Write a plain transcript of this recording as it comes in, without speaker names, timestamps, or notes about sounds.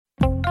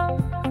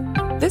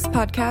This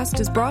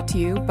podcast is brought to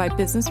you by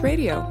Business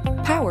Radio,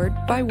 powered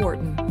by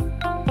Wharton.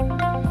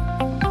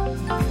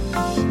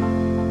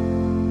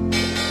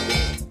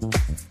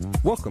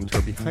 Welcome to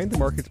our Behind the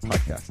Markets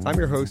podcast. I'm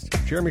your host,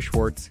 Jeremy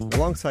Schwartz.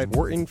 Alongside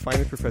Wharton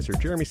Finance Professor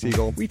Jeremy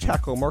Siegel, we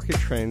tackle market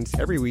trends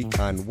every week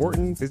on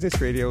Wharton Business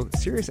Radio,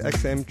 Sirius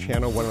XM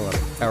Channel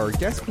 111. Our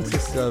guest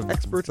consists of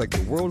experts like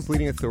the world's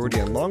leading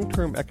authority on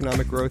long-term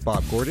economic growth,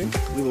 Bob Gordon.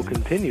 We will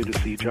continue to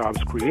see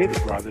jobs created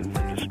rather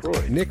than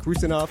destroyed. Nick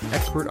Rusinoff,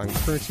 expert on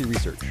currency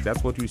research.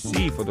 That's what you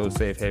see for those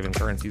safe haven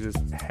currencies is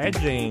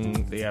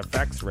hedging the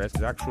FX risk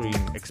is actually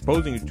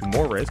exposing you to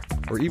more risk.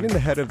 Or even the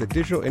head of the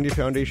Digital India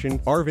Foundation,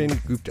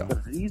 Arvind Gupta.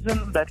 The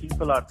reason that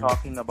people are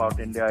talking about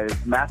India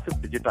is massive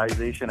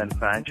digitization and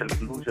financial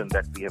inclusion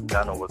that we have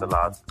done over the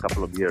last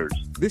couple of years.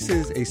 This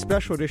is a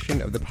special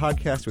edition of the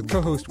podcast with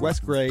co-host Wes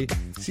Gray,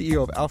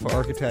 CEO of Alpha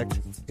Architect.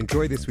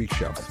 Enjoy this week's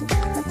show.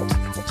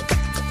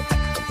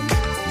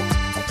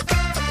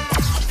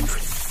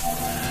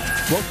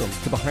 Welcome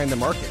to Behind the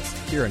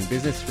Markets here on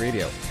Business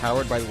Radio,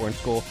 powered by the Wharton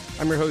School.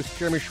 I'm your host,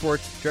 Jeremy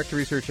Schwartz, Director of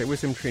Research at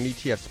Wisdom Tree, an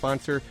ETF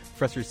sponsor.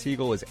 Professor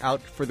Siegel is out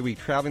for the week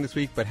traveling this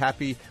week, but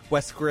happy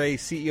Wes Gray,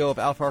 CEO of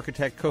Alpha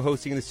Architect,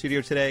 co-hosting in the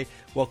studio today.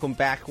 Welcome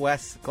back,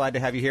 Wes. Glad to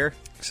have you here.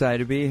 Excited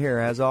to be here,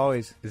 as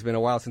always. It's been a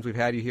while since we've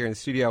had you here in the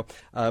studio.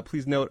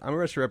 Please note, I'm a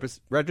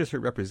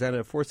registered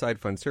representative for Side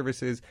Fund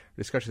Services.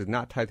 Our discussion is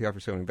not tied to the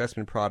offer of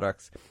investment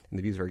products, and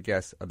the views of our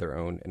guests are their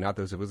own, and not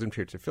those of Wisdom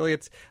Tree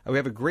affiliates. We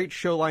have a great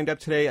show lined up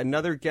today.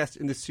 Another guest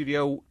in the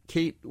studio,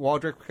 Kate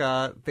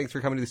Waldock. Thanks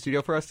for coming to the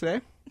studio for us today.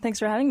 Thanks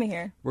for having me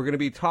here. We're going to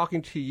be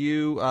talking to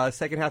you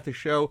second half of the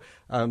show.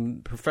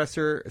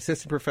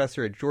 Assistant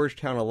professor at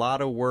Georgetown, a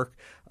lot of work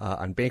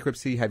on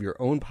bankruptcy. Have your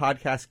own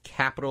podcast,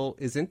 Capital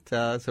Isn't.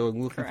 So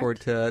I'm looking forward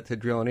to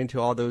drilling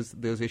into all those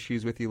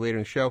issues with you later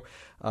in the show.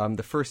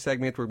 The first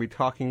segment, we're going to be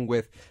talking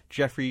with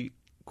Jeffrey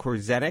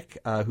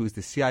Korzenik, who's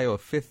the CIO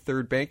of Fifth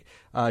Third Bank.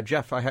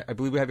 Jeff, I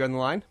believe we have you on the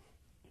line.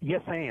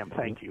 Yes, I am.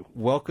 Thank you.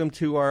 Welcome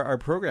to our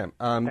program.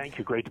 Thank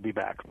you. Great to be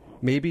back.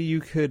 Maybe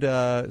you could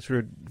sort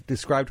of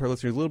describe to our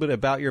listeners a little bit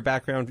about your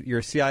background.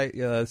 You're Chief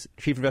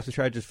Investment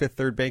Strategist, Fifth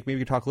Third Bank. Maybe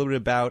you could talk a little bit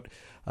about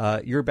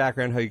your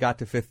background, how you got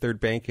to Fifth Third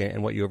Bank,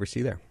 and what you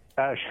oversee there.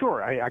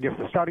 Sure. I guess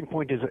the starting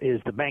point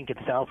is the bank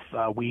itself.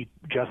 We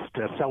just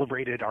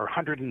celebrated our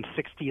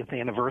 160th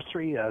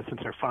anniversary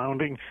since our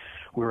founding.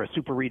 We're a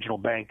super regional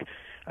bank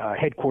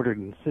headquartered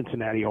in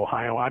Cincinnati,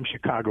 Ohio. I'm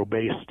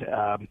Chicago-based.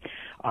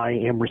 I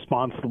am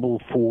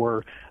responsible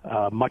for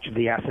much of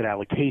the asset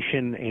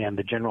allocation and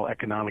the general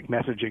economic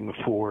messaging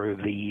for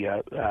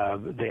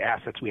the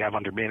assets we have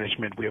under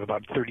management. We have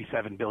about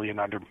 $37 billion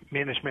under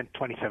management,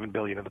 $27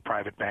 billion in the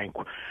private bank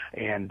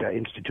and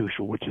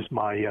institutional, which is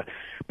my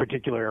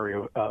particular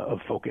area of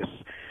focus.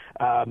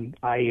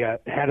 I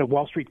had a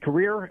Wall Street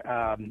career.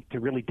 To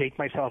really date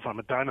myself, I'm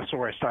a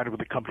dinosaur. I started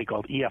with a company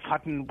called E.F.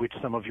 Hutton, which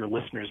some of your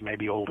listeners may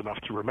be old enough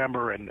to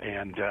remember, and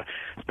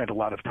spent a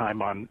lot of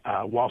time on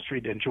Wall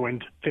Street and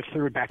joined Fifth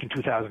Third back in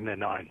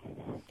 2009.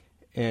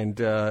 And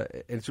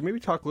so maybe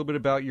talk a little bit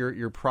about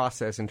your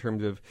process in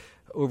terms of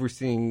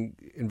overseeing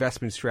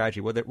investment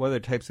strategy. What are the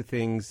types of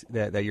things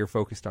that you're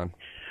focused on?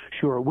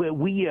 Sure.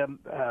 We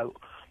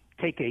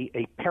take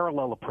a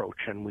parallel approach,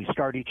 and we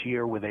start each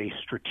year with a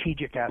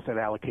strategic asset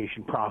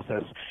allocation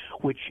process,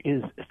 which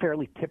is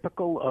fairly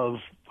typical of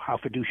how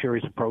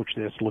fiduciaries approach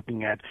this,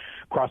 looking at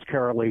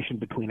cross-correlation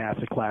between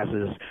asset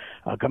classes,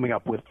 coming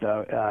up with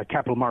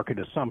capital market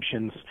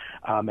assumptions,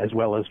 as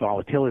well as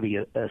volatility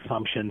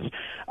assumptions.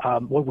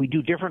 What we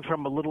do different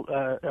from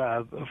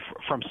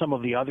from some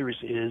of the others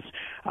is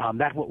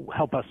that will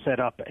help us set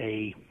up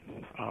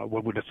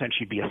what would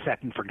essentially be a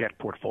set and forget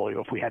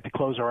portfolio. If we had to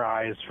close our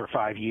eyes for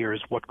 5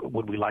 years, what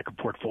would we like a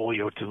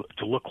portfolio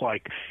to look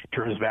like in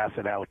terms of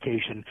asset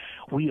allocation?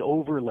 We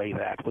overlay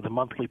that with a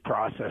monthly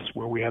process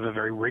where we have a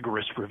very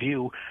rigorous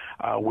review,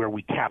 where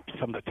we tap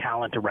some of the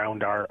talent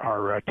around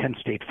our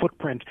 10-state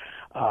footprint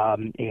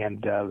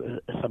and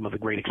some of the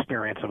great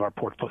experience of our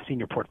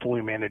senior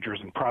portfolio managers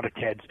and product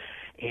heads.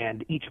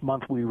 And each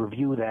month we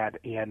review that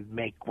and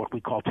make what we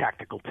call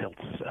tactical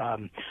tilts,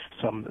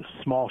 some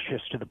small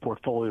shifts to the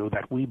portfolio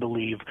that we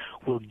believe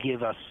will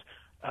give us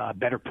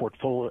better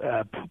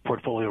portfolio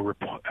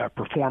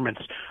performance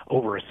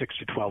over a 6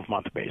 to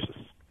 12-month basis.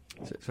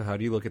 So how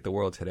do you look at the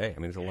world today? I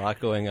mean, there's a lot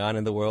going on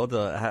in the world.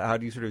 How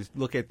do you sort of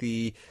look at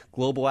the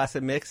global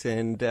asset mix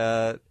and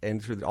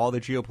sort of all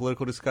the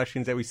geopolitical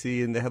discussions that we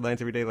see in the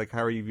headlines every day? Like,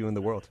 how are you viewing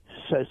the world?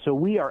 So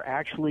we are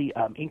actually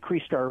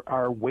increased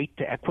our weight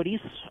to equities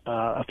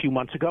a few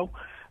months ago.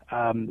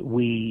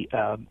 We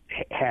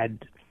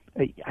had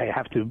I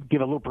have to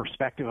give a little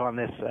perspective on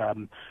this.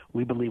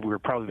 We believe we were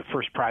probably the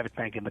first private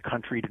bank in the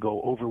country to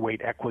go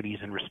overweight equities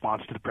in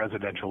response to the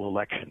presidential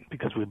election,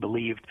 because we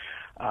believed,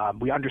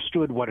 we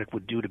understood what it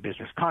would do to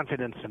business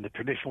confidence and the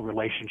traditional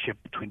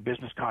relationship between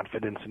business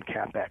confidence and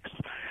CapEx.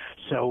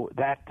 So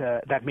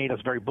that made us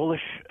very bullish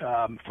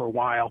for a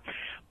while.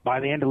 By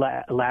the end of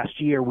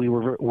last year, we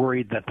were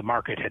worried that the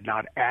market had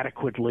not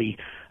adequately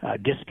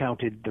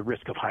discounted the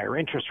risk of higher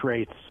interest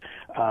rates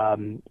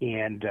and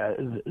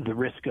the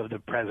risk of the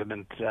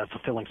president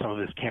fulfilling some of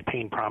his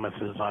campaign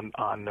promises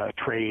on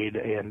trade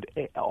and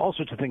all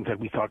sorts of things that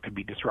we thought could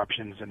be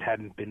disruptions and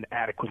hadn't been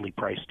adequately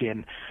priced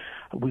in.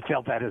 We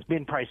felt that has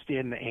been priced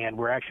in, and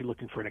we're actually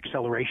looking for an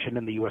acceleration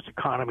in the U.S.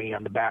 economy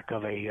on the back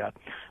of a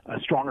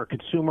stronger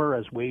consumer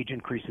as wage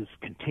increases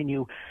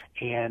continue,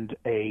 and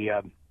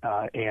a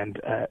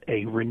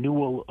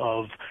renewal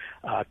of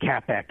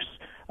CapEx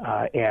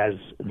as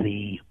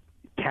the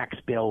tax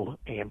bill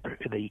and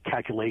the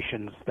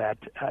calculations that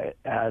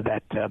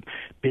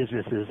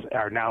businesses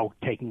are now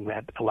taking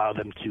that allow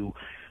them to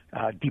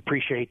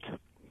depreciate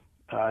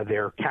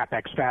their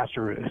CapEx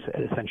faster,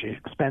 essentially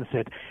expense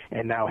it,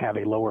 and now have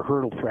a lower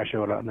hurdle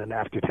threshold on an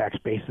after-tax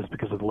basis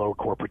because of the lower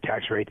corporate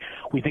tax rate.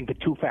 We think the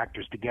two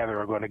factors together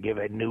are going to give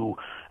a new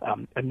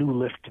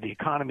lift to the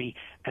economy,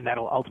 and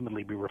that'll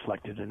ultimately be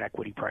reflected in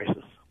equity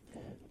prices.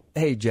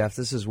 Hey, Jeff,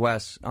 this is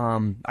Wes.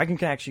 I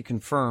can actually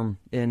confirm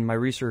in my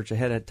research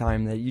ahead of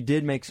time that you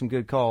did make some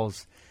good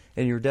calls,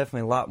 and you're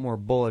definitely a lot more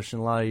bullish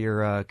than a lot of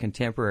your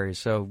contemporaries.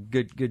 So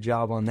good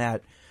job on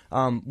that.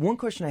 One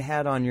question I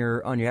had on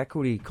your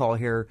equity call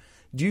here: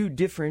 do you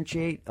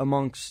differentiate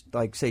amongst,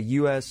 like, say,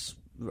 U.S.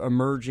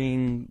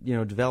 emerging,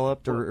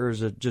 developed, or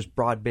is it just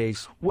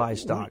broad-based buy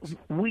stocks?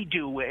 We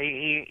do,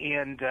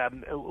 and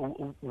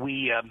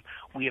we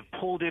have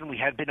pulled in. We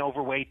had been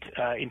overweight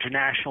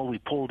international. We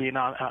pulled in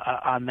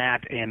on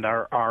that, and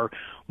are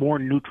more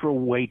neutral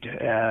weight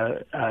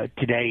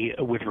today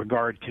with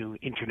regard to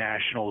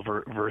international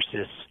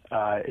versus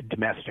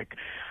domestic.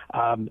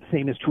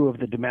 Same is true of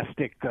the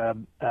domestic.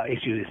 Same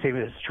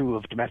is true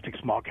of domestic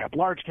small cap,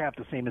 large cap.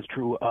 The same is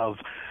true of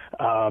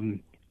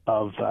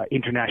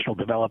international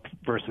developed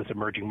versus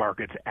emerging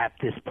markets at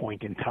this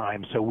point in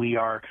time. So we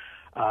are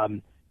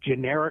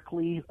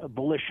generically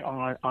bullish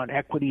on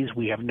equities.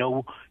 We have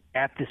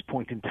at this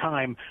point in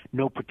time,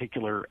 no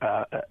particular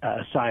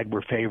side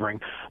we're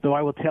favoring. Though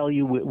I will tell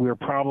you, we're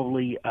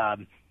probably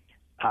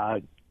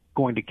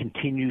going to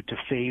continue to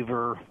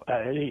favor.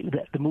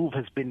 The move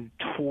has been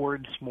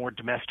towards more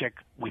domestic.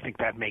 We think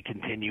that may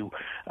continue,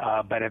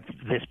 but at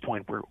this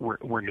point,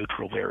 we're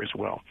neutral there as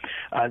well.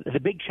 The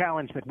big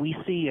challenge that we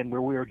see, and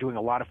where we are doing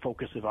a lot of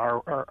focus of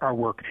our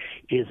work,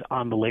 is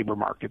on the labor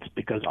markets,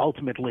 because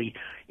ultimately,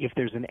 if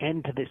there's an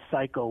end to this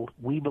cycle,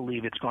 we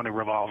believe it's going to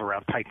revolve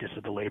around tightness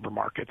of the labor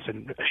markets.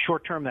 And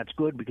short term, that's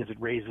good because it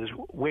raises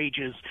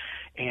wages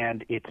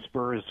and it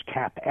spurs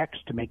CapEx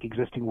to make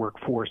existing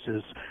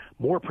workforces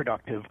more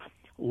productive.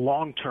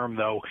 Long term,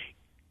 though,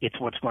 it's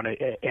what's going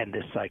to end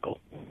this cycle.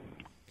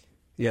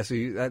 Yeah, so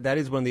that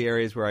is one of the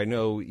areas where I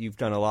know you've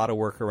done a lot of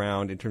work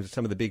around in terms of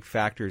some of the big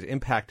factors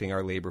impacting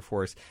our labor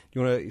force. Do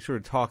you want to sort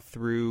of talk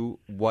through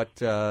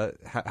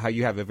how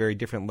you have a very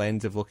different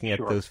lens of looking at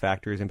those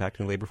factors impacting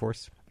the labor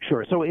force?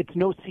 Sure. So it's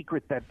no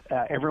secret that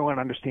everyone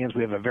understands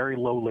we have a very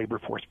low labor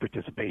force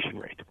participation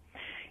rate.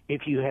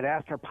 If you had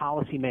asked our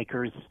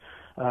policymakers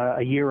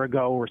a year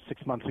ago or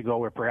 6 months ago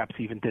or perhaps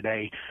even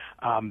today,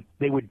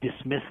 they would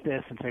dismiss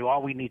this and say,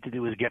 all we need to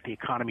do is get the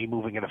economy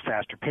moving at a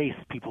faster pace.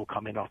 People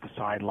come in off the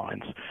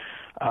sidelines.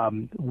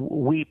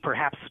 We,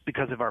 perhaps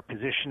because of our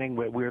positioning,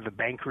 we're the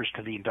bankers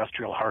to the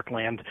industrial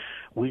heartland.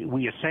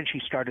 We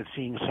essentially started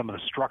seeing some of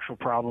the structural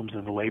problems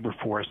in the labor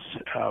force,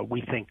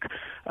 we think,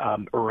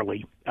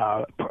 early.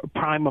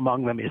 Prime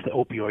among them is the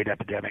opioid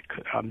epidemic.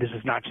 This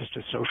is not just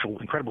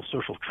incredible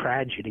social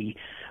tragedy,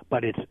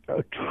 but it's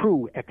a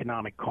true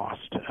economic cost.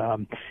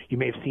 You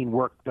may have seen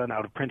work done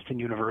out of Princeton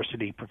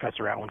University,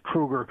 Professor Alan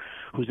Kruger,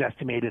 who's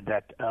estimated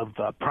that of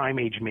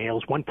prime-age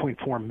males,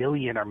 1.4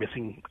 million are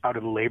missing out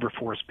of the labor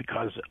force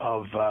because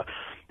of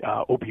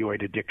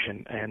opioid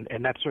addiction,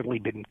 and that's certainly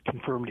been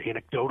confirmed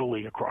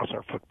anecdotally across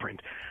our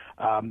footprint.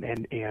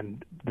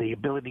 And the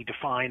ability to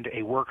find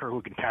a worker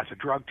who can pass a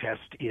drug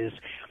test is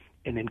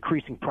an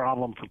increasing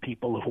problem for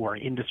people who are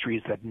in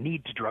industries that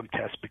need to drug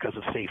test because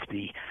of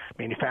safety,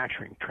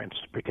 manufacturing,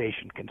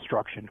 transportation,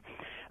 construction.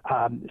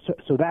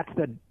 So that's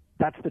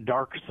the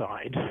dark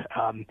side.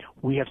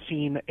 We have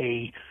seen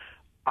a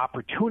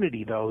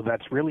opportunity, though,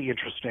 that's really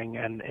interesting,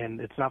 and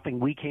it's nothing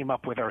we came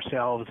up with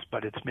ourselves,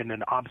 but it's been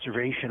an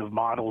observation of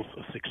models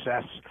of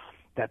success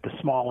that the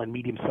small and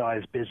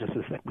medium-sized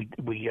businesses that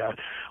we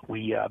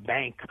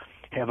bank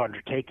have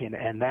undertaken,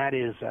 and that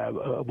is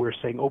we're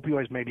saying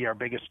opioids may be our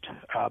biggest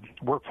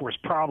workforce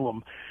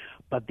problem,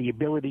 but the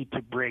ability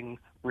to bring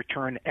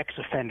return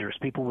ex-offenders,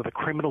 people with a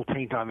criminal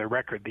taint on their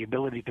record, the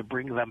ability to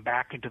bring them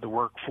back into the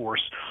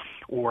workforce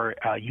or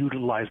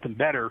utilize them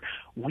better,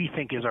 we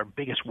think is our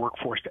biggest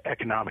workforce to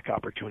economic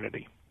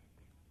opportunity.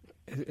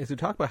 So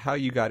talk about how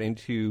you got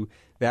into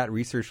that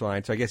research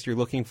line. So I guess you're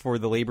looking for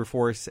the labor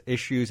force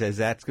issues, as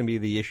that's going to be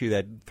the issue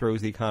that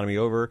throws the economy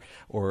over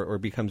or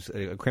becomes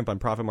a crimp on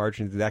profit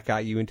margins. That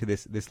got you into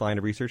this line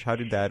of research. How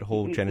did that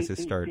whole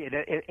genesis start? It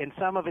did, and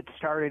some of it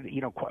started,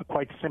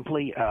 quite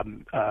simply.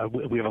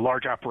 We have a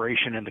large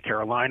operation in the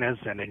Carolinas,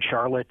 and in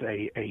Charlotte,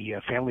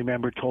 a family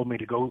member told me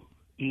to go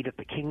eat at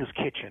the King's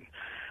Kitchen,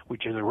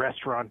 which is a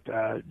restaurant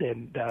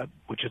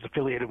which is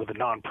affiliated with a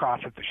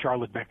nonprofit, the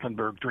Charlotte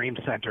Mecklenburg Dream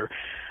Center,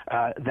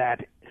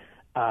 that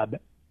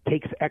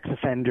takes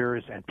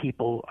ex-offenders and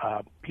people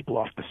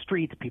off the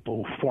streets,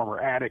 people former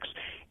addicts,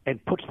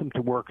 and puts them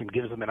to work and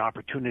gives them an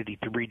opportunity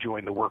to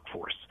rejoin the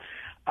workforce.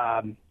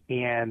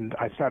 And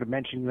I started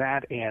mentioning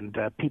that, and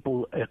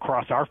people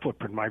across our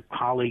footprint, my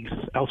colleagues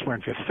elsewhere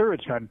in Fifth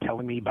Third, started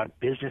telling me about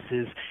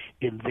businesses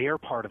in their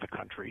part of the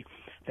country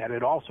that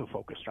had also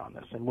focused on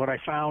this. And what I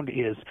found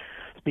is,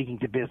 speaking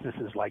to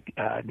businesses like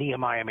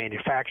Nehemiah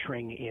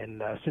Manufacturing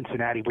in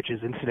Cincinnati, which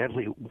is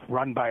incidentally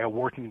run by a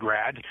Wharton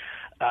grad,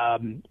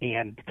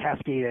 and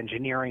Cascade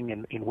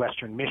Engineering in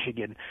western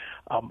Michigan,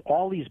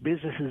 all these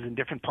businesses in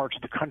different parts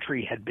of the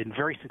country had been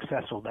very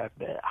successful at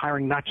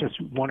hiring not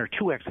just one or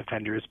two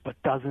ex-offenders, but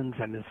dozens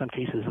and in some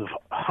cases of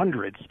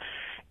hundreds.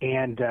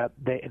 And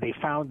they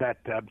found that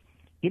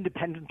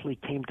independently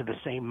came to the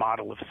same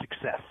model of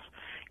success.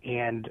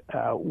 And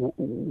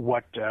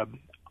what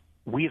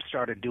we have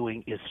started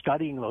doing is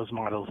studying those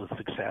models of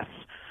success,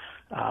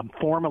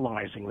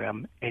 formalizing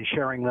them, and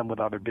sharing them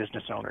with other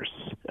business owners.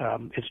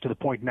 It's to the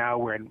point now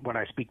where when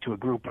I speak to a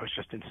group, I was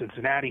just in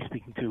Cincinnati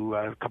speaking to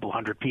a couple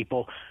hundred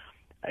people,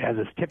 as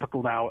is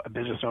typical now, a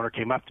business owner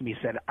came up to me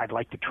and said, I'd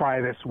like to try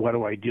this. What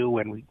do I do?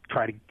 And we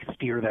try to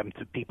steer them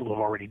to people who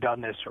have already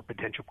done this or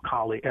potential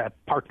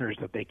partners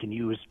that they can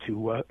use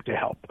to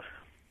help.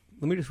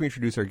 Let me just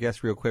reintroduce our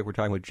guest real quick. We're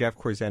talking with Jeff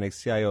Korzenik,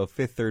 CIO of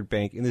Fifth Third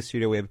Bank. In the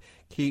studio, we have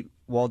Kate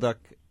Waldock,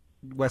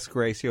 Wes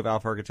Gray, CEO of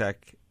Alpha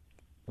Architect.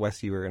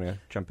 Wes, you were going to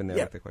jump in there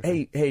with the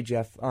question. Hey,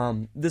 Jeff.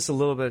 This is a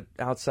little bit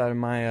outside of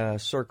my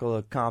circle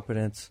of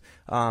competence,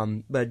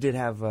 but I did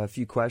have a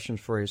few questions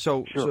for you.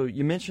 So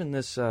you mentioned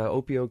this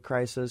opioid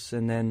crisis,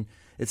 and then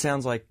it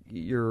sounds like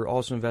you're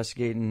also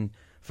investigating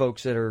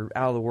folks that are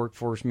out of the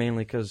workforce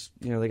mainly because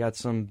they got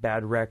some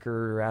bad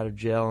record or out of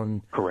jail,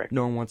 and Correct.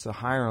 No one wants to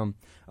hire them.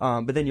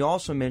 But then you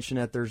also mentioned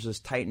that there's this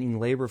tightening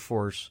labor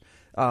force.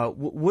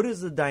 What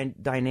is the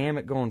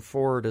dynamic going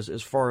forward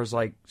as far as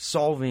like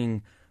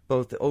solving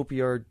both the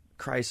opioid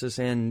crisis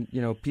and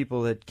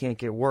people that can't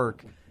get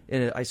work?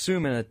 And I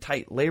assume in a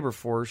tight labor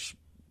force,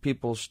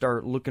 people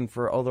start looking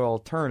for other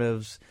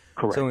alternatives.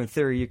 Correct. So in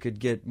theory, you could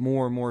get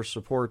more and more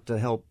support to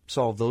help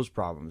solve those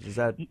problems. Is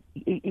that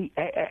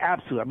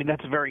absolutely? I mean,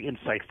 that's a very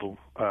insightful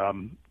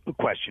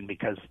question,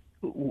 because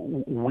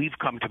we've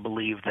come to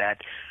believe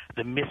that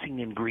the missing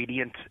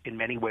ingredient in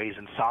many ways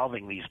in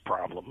solving these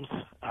problems,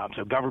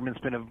 so government's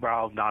been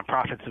involved,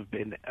 nonprofits have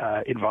been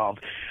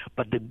involved,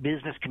 but the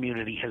business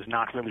community has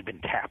not really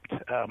been tapped.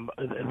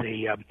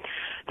 The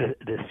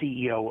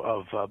CEO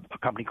of a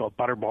company called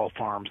Butterball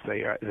Farms,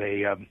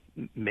 they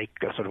make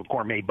sort of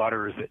gourmet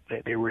butters.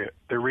 They were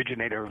the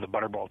originator of the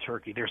Butterball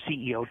turkey. Their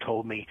CEO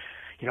told me,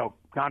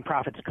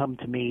 nonprofits come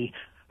to me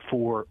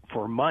for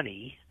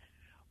money,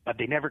 but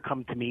they never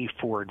come to me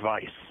for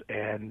advice.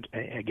 And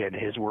again,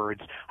 his words,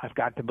 I've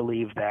got to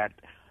believe that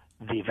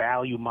the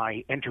value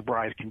my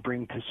enterprise can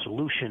bring to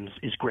solutions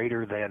is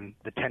greater than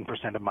the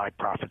 10% of my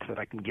profits that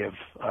I can give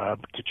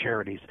to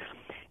charities.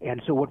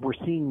 And so what we're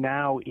seeing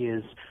now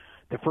is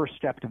the first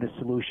step to the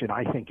solution,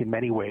 I think, in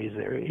many ways,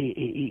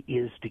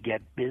 is to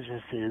get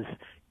businesses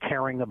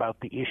caring about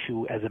the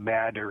issue as a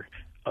matter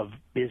of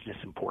business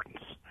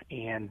importance.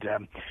 And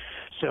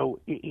so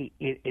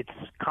it's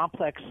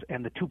complex,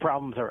 and the two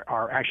problems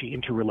are actually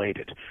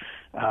interrelated.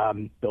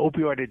 The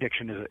opioid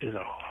addiction is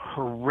a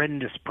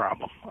horrendous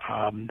problem.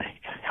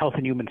 Health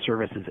and Human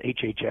Services,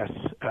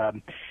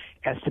 HHS,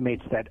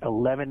 estimates that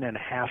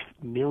 11.5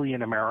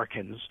 million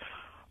Americans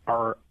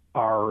are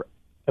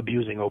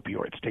abusing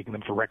opioids, taking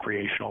them for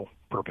recreational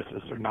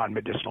purposes or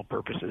non-medicinal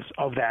purposes.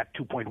 Of that,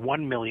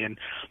 2.1 million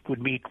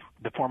would meet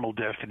the formal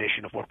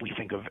definition of what we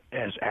think of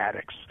as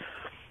addicts.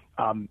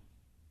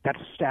 That's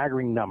a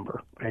staggering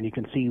number, and you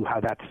can see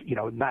how that's,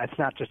 it's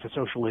not just a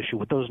social issue.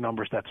 With those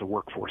numbers, that's a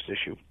workforce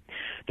issue.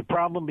 The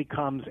problem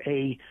becomes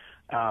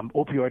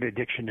opioid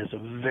addiction is a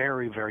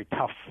very, very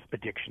tough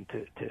addiction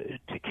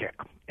to kick.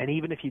 And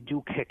even if you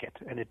do kick it,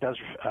 and it does,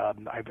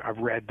 I've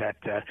read that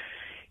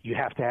you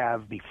have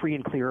to be free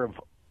and clear of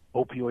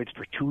opioids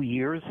for 2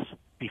 years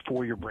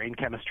before your brain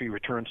chemistry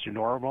returns to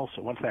normal.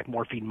 So once that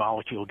morphine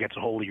molecule gets a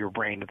hold of your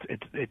brain,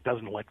 it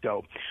doesn't let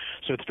go.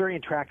 So it's very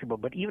intractable.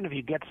 But even if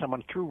you get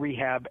someone through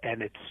rehab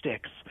and it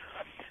sticks,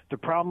 the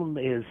problem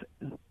is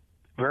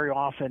very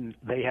often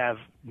they have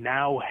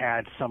now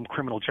had some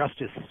criminal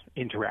justice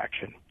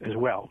interaction as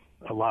well.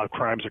 A lot of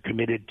crimes are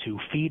committed to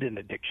feed an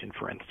addiction,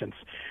 for instance.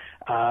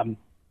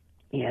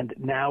 And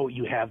now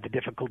you have the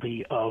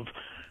difficulty of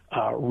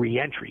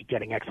reentry,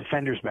 getting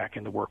ex-offenders back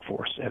in the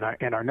workforce.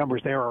 And our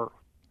numbers there are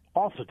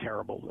also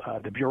terrible.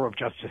 The Bureau of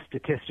Justice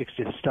Statistics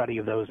did a study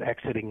of those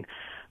exiting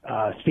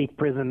state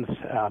prisons.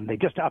 They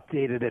just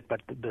updated it,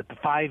 but the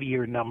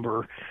 5-year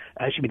number,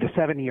 the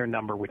 7-year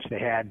number, which they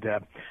had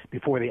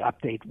before the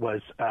update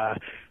was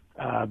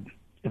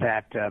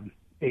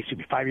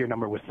 5-year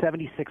number was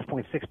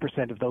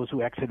 76.6% of those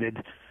who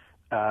exited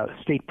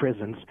state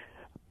prisons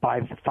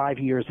by 5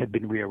 years had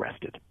been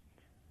rearrested.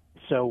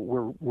 So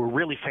we're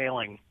really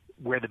failing.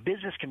 Where the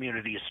business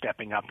community is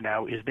stepping up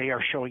now is they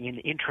are showing an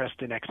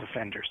interest in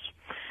ex-offenders.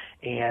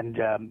 And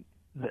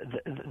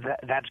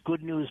that's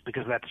good news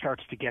because that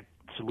starts to get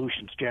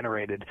solutions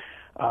generated.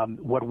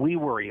 What we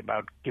worry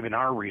about, given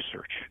our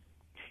research,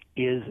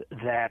 is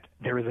that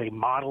there is a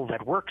model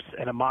that works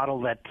and a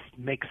model that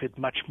makes it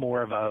much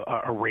more of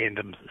a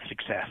random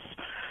success.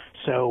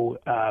 So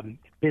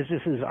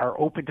businesses are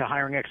open to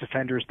hiring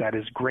ex-offenders. That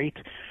is great.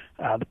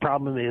 The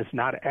problem is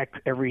not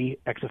every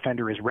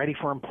ex-offender is ready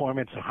for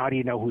employment, so how do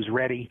you know who's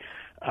ready?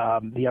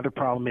 The other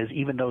problem is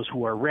even those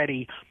who are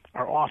ready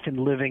are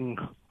often living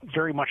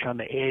very much on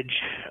the edge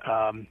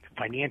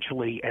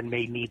financially and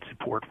may need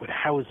support with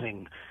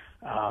housing,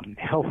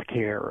 health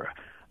care,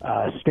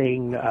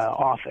 staying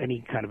off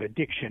any kind of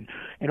addiction,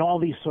 and all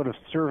these sort of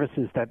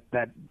services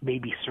that may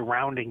be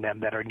surrounding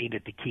them that are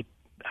needed to keep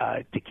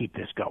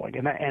this going.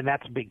 And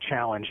that's a big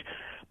challenge.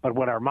 But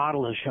what our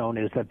model has shown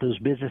is that those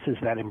businesses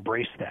that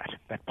embrace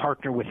that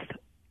partner with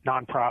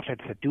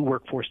nonprofits, that do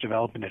workforce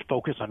development, that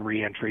focus on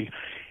reentry,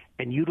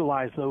 and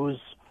utilize those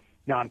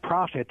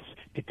nonprofits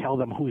to tell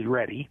them who's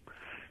ready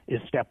is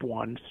step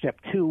one. Step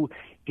two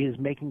is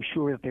making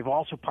sure that they've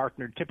also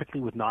partnered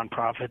typically with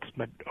nonprofits,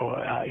 but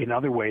in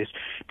other ways,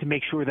 to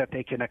make sure that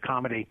they can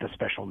accommodate the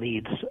special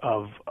needs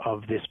of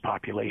this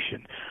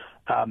population.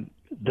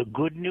 The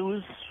good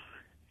news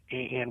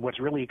and what's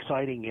really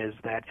exciting is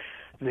that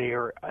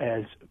there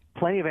is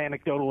plenty of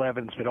anecdotal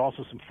evidence, but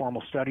also some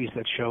formal studies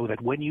that show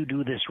that when you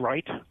do this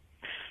right,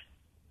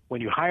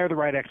 when you hire the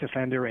right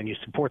ex-offender and you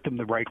support them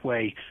the right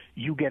way,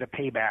 you get a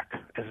payback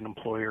as an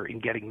employer in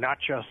getting not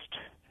just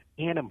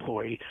an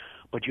employee,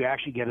 but you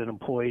actually get an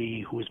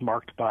employee who is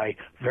marked by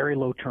very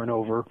low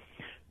turnover,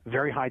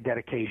 very high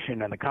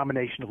dedication, and the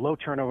combination of low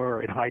turnover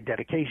and high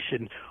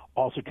dedication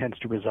also tends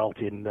to result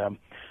in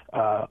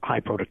high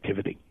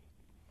productivity.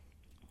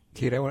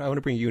 Kate, I want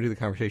to bring you into the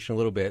conversation a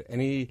little bit.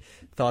 Any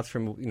thoughts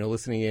from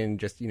listening in?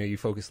 Just you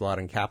focus a lot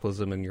on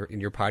capitalism in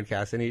your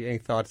podcast. Any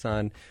thoughts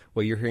on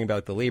what you're hearing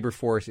about the labor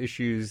force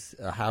issues?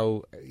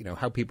 How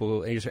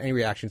people? Any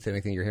reactions to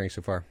anything you're hearing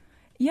so far?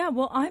 Yeah,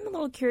 well, I'm a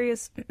little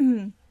curious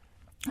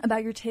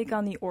about your take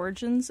on the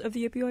origins of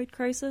the opioid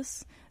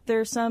crisis. There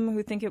are some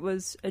who think it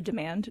was a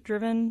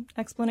demand-driven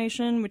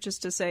explanation, which is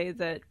to say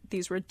that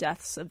these were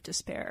deaths of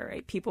despair.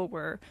 Right? People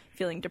were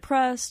feeling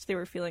depressed. They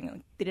were feeling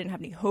like they didn't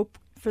have any hope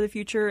for the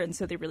future, and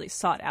so they really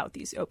sought out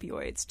these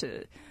opioids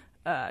to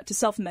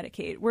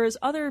self-medicate. Whereas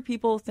other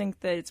people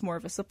think that it's more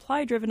of a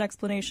supply-driven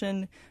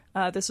explanation.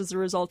 This is the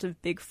result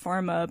of big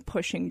pharma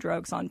pushing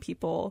drugs on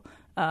people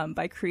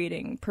by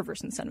creating perverse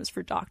incentives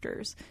for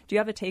doctors. Do you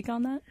have a take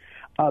on that?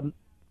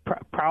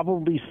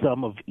 Probably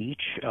some of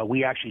each.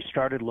 We actually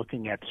started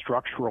looking at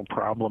structural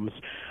problems.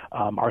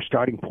 Our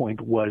starting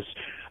point was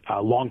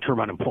long-term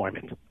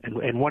unemployment.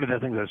 And one of the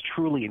things that's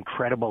truly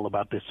incredible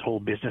about this whole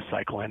business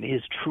cycle and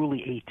is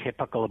truly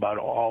atypical about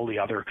all the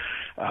other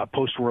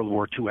post-World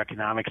War II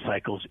economic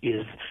cycles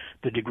is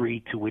the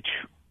degree to which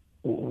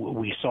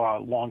we saw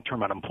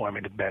long-term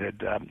unemployment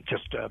embedded.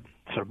 Just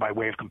sort of by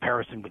way of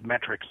comparison with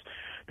metrics,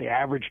 the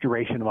average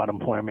duration of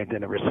unemployment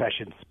in a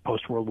recession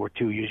post-World War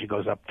II usually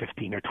goes up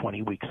 15 or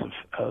 20 weeks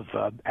of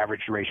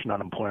average duration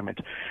unemployment.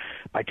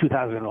 By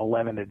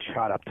 2011, it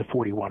shot up to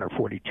 41 or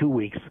 42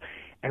 weeks,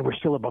 and we're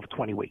still above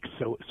 20 weeks.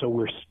 So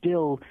we're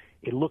still,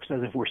 it looks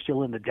as if we're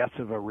still in the depths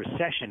of a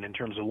recession in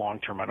terms of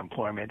long-term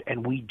unemployment.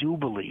 And we do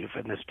believe,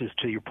 and this is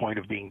to your point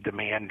of being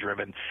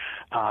demand-driven,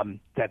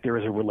 that there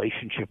is a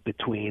relationship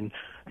between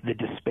the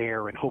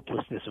despair and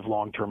hopelessness of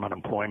long-term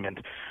unemployment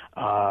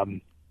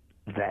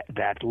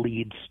that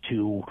leads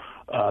to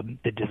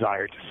the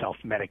desire to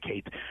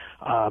self-medicate.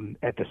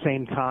 At the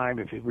same time,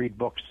 if you read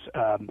books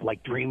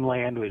like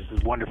Dreamland, which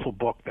is a wonderful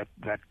book that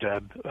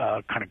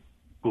kind of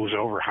goes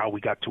over how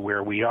we got to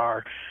where we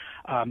are,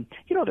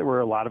 there were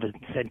a lot of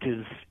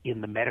incentives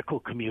in the medical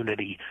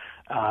community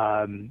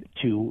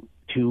to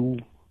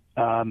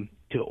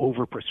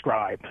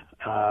overprescribe.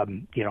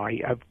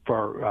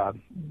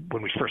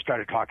 When we first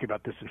started talking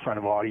about this in front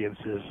of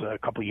audiences a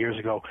couple of years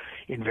ago,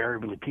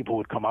 invariably people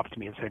would come up to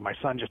me and say, my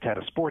son just had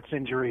a sports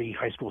injury,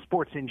 high school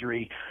sports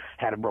injury,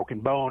 had a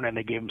broken bone, and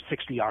they gave him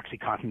 60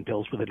 OxyContin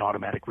pills with an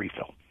automatic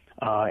refill.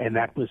 And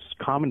that was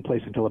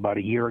commonplace until about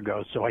a year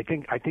ago. So I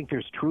think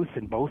there's truth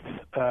in both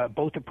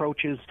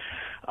approaches.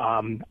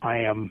 I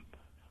am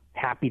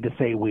happy to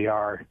say we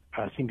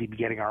seem to be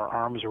getting our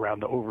arms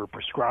around the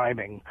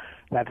overprescribing.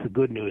 That's the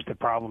good news. The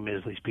problem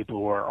is these people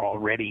who are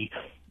already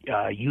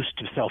used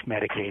to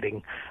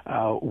self-medicating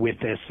with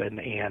this and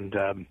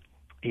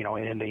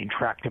the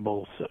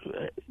intractable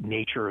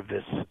nature of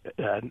this,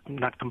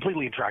 not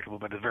completely intractable,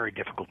 but a very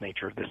difficult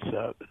nature of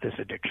this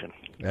addiction.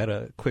 I had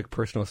a quick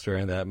personal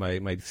story on that. My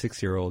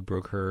 6-year-old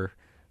broke her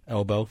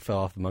elbow, fell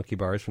off the monkey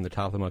bars from the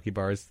top of the monkey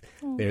bars.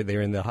 Oh. They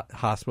were in the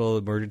hospital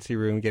emergency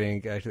room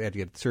they had to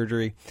get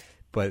surgery,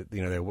 but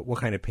what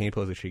kind of pain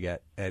pills did she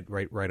get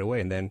right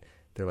away? And then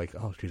they're like,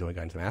 oh, she's only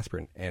gotten some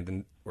aspirin, and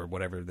then or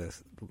whatever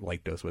this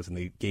light dose was, and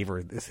they gave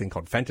her this thing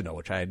called fentanyl,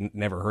 which I had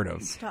never heard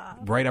of. Stop.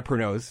 Right up her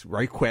nose,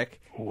 right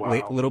quick.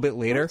 Wow. A little bit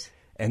later, What?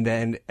 and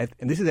then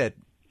and this is at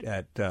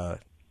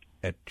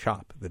at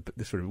CHOP,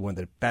 the sort of one of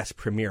the best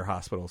premier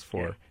hospitals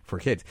for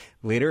kids.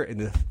 Later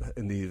in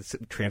the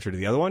transfer to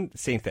the other one,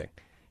 same thing.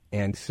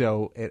 And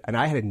so, and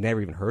I had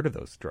never even heard of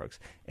those drugs.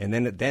 And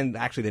then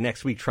actually the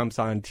next week, Trump's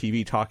on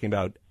TV talking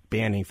about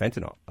banning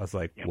fentanyl. I was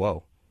like,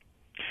 whoa,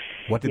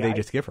 what did they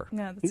just give her?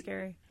 Yeah, that's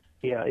scary.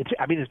 Yeah,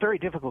 it's very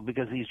difficult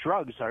because these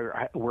drugs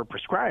were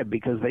prescribed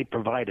because they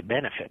provide a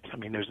benefit. I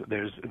mean,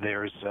 there's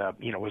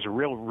was a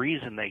real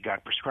reason they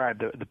got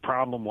prescribed. The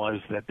problem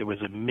was that there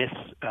was a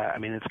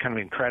it's kind of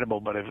incredible,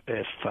 but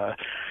if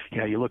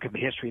you look at the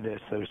history of this,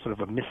 there was sort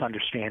of a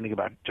misunderstanding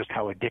about just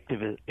how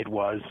addictive it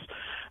was,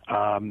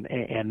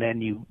 and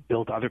then you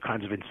built other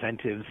kinds of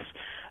incentives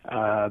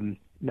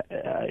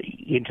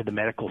into the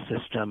medical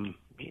system.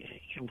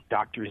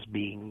 Doctors'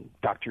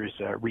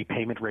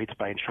 repayment rates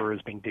by insurers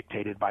being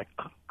dictated by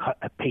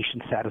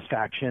patient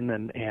satisfaction,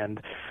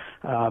 and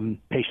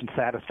patient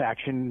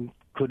satisfaction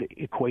could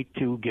equate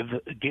to give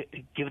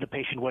the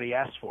patient what he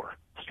asked for.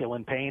 Still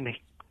in pain,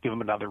 give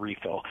him another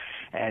refill,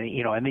 and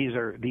these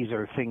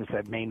are things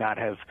that may not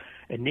have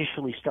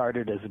initially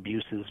started as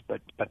abuses,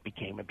 but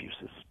became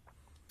abuses.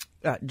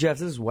 Jeff,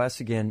 this is Wes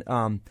again. I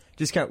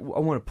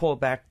want to pull it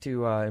back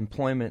to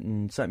employment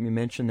and something you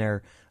mentioned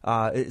there.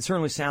 It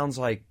certainly sounds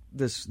like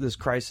this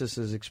crisis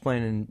is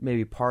explaining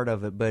maybe part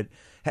of it, but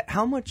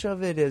how much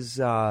of it is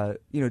due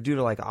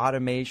to like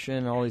automation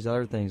and all these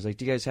other things? Like,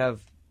 do you guys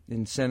have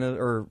opinions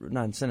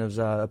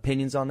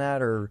on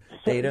that or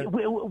data?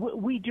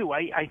 We do.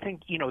 I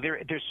think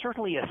there's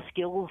certainly a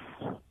skills.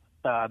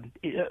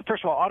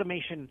 First of all,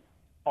 automation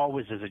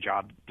always is a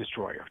job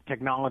destroyer.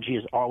 Technology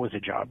is always a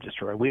job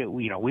destroyer.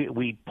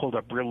 We pulled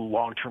up real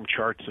long-term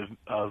charts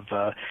of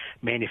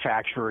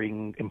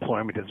manufacturing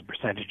employment as a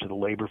percentage of the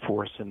labor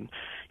force, and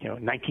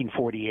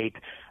 1948,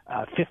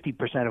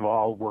 50% of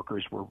all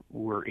workers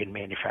were in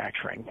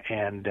manufacturing,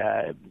 and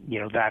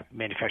that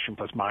manufacturing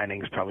plus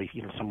mining is probably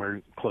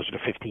somewhere closer to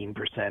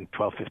 15%,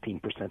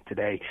 12-15%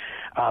 today.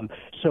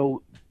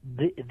 So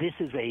this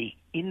is a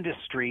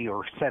industry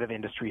or set of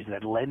industries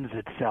that lends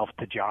itself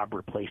to job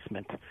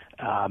replacement.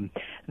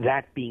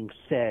 That being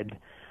said,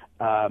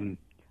 some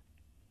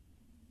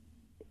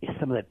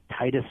of the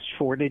tightest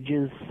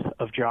shortages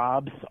of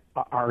jobs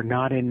are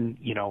not in,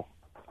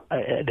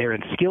 they're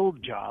in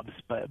skilled jobs,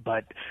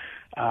 but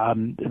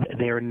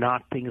they're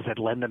not things that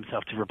lend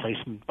themselves to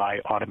replacement by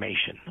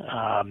automation.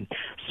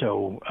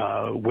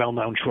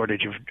 Well-known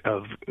shortage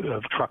of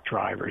truck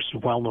drivers,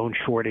 well-known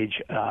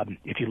shortage,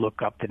 if you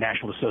look up the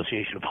National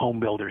Association of Home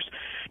Builders,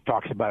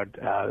 talks about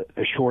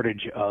the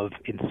shortage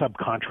in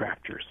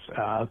subcontractors.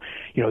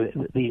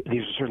 These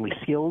are certainly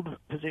skilled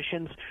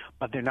positions,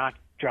 but they're not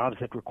jobs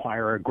that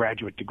require a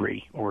graduate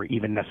degree or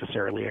even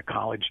necessarily a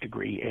college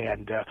degree.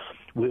 And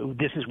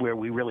this is where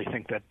we really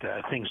think that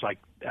things like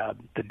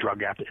the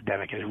drug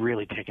epidemic has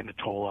really taken a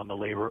toll on the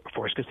labor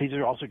force, because these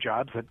are also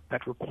jobs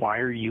that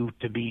require you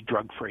to be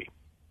drug-free.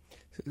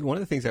 One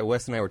of the things that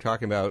Wes and I were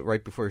talking about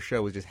right before the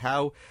show was just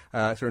how,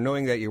 sort of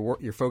knowing that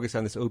you're focused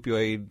on this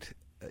opioid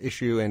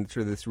issue and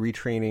sort of this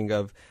retraining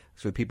of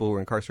sort of people who are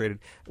incarcerated.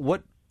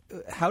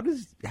 How do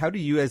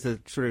you as a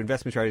sort of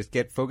investment strategist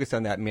get focused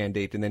on that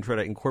mandate and then try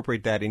to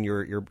incorporate that in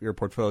your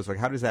portfolios? Like,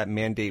 how does that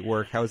mandate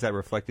work? How is that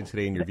reflected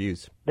today in your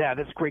views? Yeah,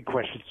 that's a great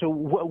question. So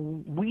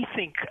we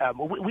think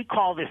we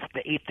call this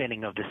the eighth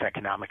inning of this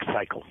economic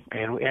cycle,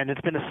 and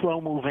it's been a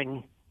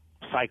slow-moving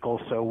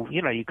cycle. So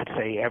you could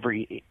say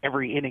every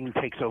inning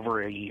takes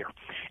over a year,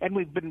 and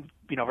we've been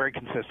very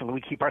consistent.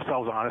 We keep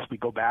ourselves honest. We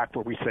go back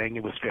where we're saying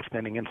it was fifth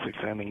inning and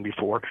sixth inning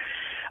before.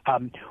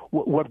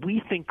 What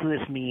we think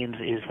this means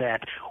is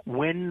that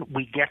when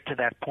we get to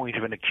that point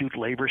of an acute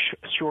labor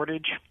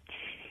shortage,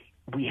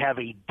 we have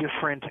a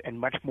different and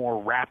much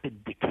more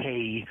rapid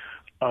decay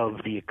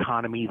of the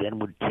economy than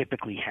would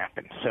typically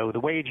happen. So the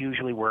way it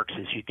usually works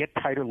is you get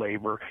tighter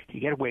labor, you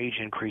get wage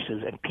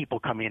increases, and people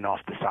come in off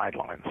the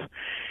sidelines.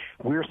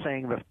 We're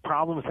saying the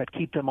problems that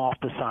keep them off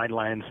the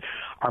sidelines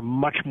are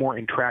much more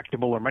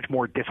intractable or much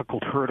more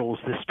difficult hurdles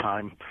this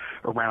time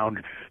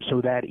around,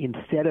 so that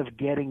instead of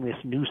getting this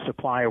new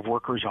supply of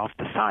workers off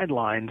the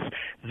sidelines,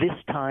 this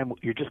time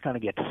you're just going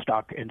to get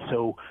stuck. And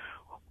so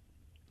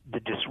the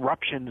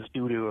disruptions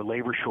due to a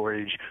labor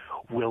shortage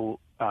will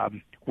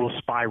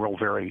spiral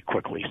very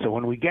quickly. So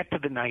when we get to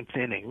the ninth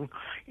inning,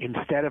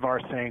 instead of our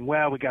saying,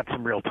 well, we got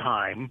some real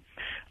time,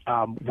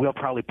 we'll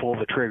probably pull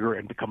the trigger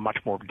and become much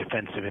more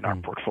defensive in our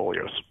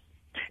portfolios.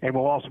 And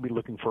we'll also be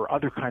looking for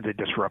other kinds of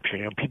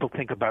disruption. People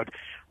think about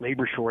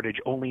labor shortage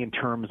only in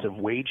terms of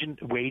wage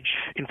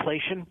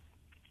inflation.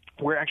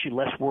 We're actually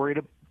less worried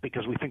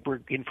because we think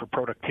we're in for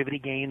productivity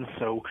gains.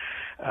 So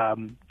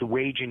the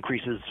wage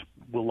increases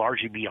will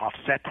largely be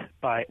offset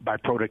by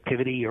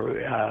productivity,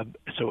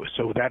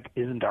 so that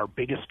isn't our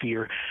biggest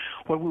fear.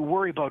 What we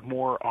worry about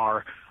more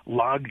are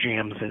log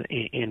jams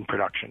in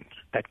production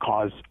that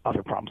cause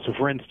other problems. So,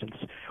 for instance,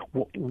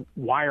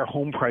 why are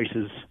home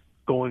prices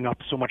going up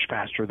so much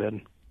faster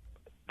than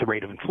the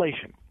rate of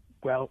inflation?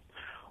 Well,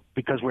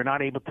 because we're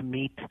not able to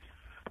meet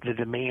the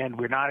demand.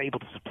 We're not able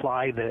to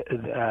supply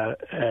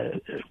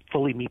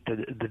fully meet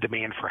the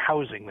demand for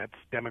housing that's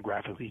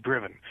demographically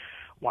driven.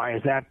 Why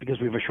is that? Because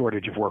we have a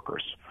shortage of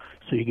workers.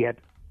 So you get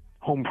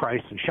home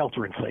price and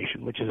shelter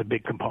inflation, which is a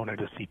big component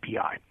of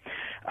CPI.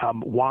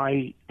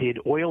 Why did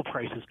oil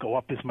prices go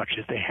up as much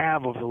as they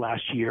have over the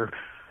last year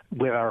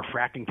with our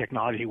fracking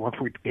technology once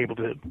we're able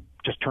to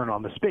just turn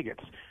on the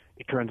spigots?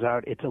 It turns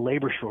out it's a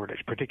labor shortage,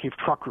 particularly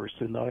of truckers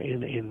in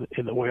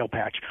the oil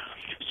patch.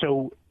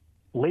 So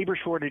labor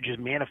shortages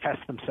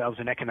manifest themselves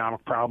in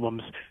economic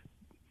problems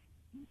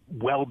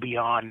well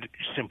beyond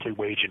simply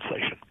wage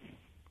inflation.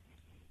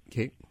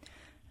 Kate?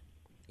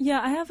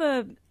 Yeah, I have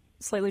a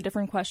slightly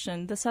different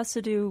question. This has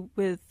to do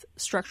with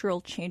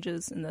structural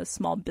changes in the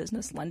small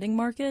business lending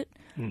market.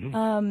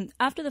 Mm-hmm.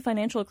 After the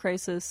financial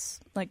crisis,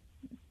 like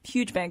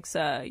huge banks,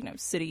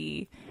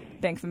 Citi,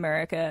 Bank of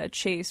America,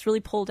 Chase, really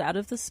pulled out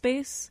of the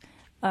space,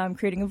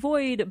 creating a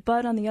void.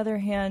 But on the other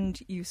hand,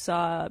 you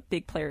saw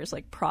big players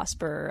like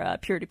Prosper,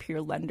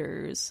 peer-to-peer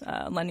lenders,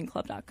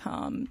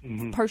 LendingClub.com,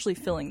 mm-hmm. partially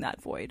filling that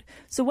void.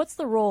 So what's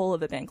the role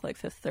of a bank like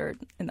Fifth Third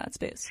in that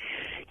space?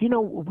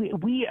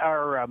 We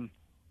are...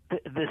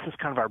 This is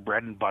kind of our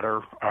bread and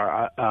butter.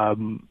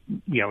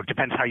 It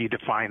depends how you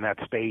define that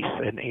space,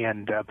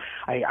 and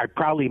I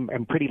probably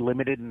am pretty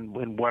limited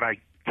in what I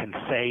can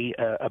say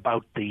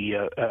about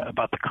the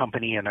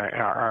company and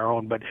our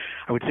own. But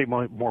I would say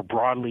more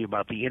broadly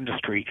about the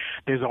industry.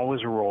 There's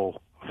always a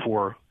role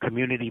for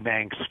community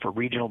banks, for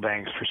regional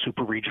banks, for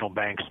super regional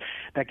banks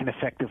that can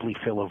effectively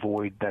fill a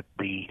void that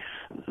the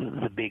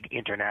big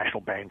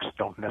international banks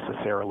don't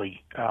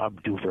necessarily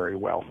do very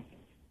well.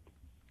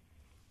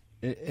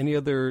 Any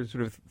other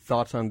sort of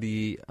thoughts on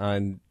you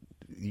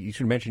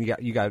should mention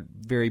you got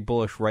very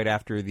bullish right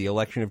after the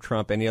election of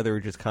Trump. Any other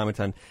just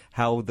comments on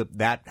how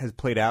that has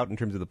played out in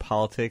terms of the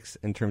politics,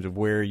 in terms of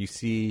where you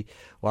see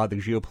a lot of the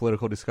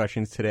geopolitical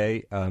discussions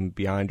today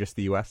beyond just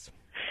the U.S.?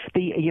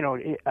 I'll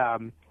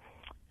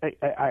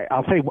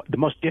say the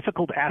most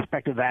difficult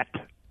aspect of that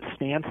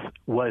stance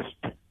was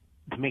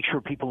to make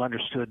sure people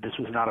understood this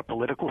was not a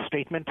political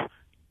statement.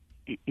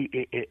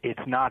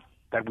 It's not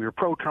that we were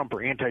pro-Trump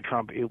or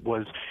anti-Trump. It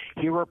was,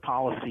 here are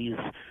policies,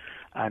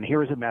 and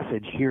here is a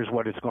message, here's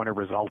what it's going to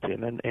result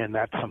in. And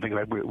that's something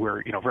that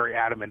we're very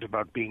adamant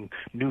about, being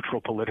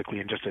neutral politically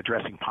and just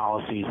addressing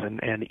policies.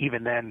 And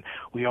even then,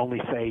 we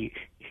only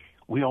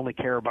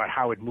care about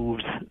how it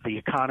moves the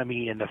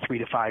economy in the 3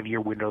 to 5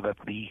 year window that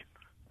the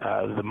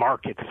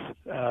markets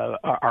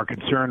are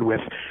concerned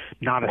with,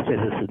 not a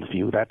citizen's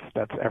view.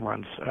 That's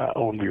everyone's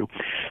own view.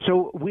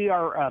 So we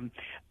are.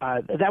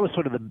 That was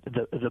sort of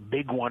the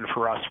big one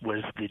for us,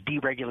 was the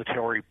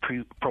deregulatory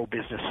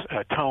pro-business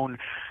tone,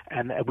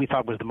 and we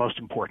thought was the most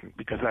important,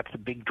 because that's the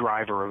big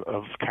driver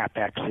of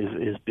CapEx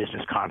is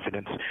business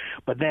confidence.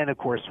 But then, of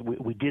course,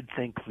 we did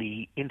think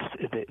the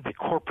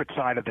corporate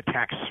side of the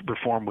tax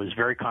reform was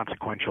very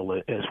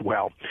consequential as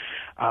well.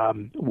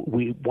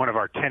 One of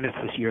our tenets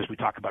this year is we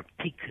talk about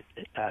peak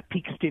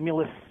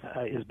stimulus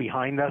is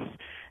behind us,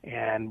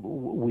 and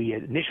we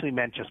initially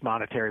meant just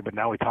monetary, but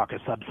now we talk a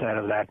subset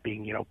of that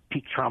being,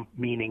 peak Trump,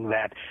 meaning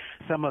that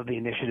some of the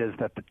initiatives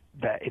that the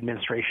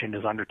administration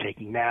is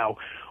undertaking now,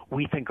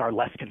 we think are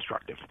less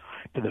constructive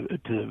to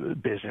the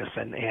business,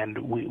 and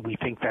we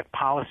think that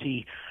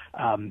policy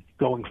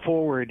going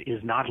forward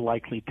is not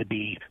likely to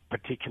be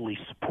particularly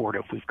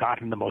supportive. We've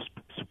gotten the most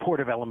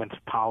supportive elements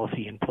of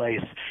policy in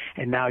place,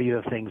 and now you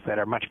have things that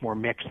are much more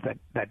mixed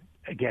that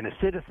again, as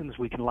citizens,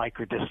 we can like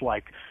or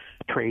dislike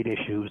trade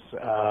issues,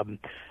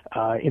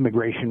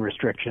 immigration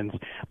restrictions,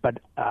 but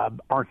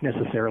aren't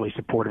necessarily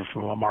supportive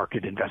from a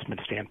market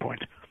investment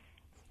standpoint.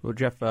 Well,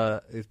 Jeff,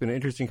 it's been an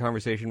interesting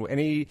conversation.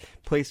 Any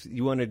place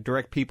you want to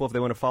direct people if they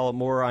want to follow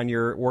more on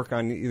your work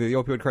on either the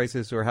opioid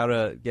crisis or how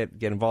to get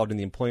involved in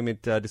the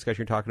employment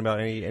discussion you're talking about?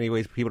 Any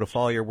ways for people to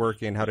follow your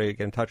work and how to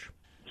get in touch?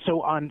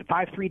 So on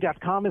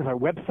 53.com is our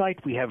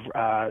website. We have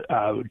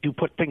do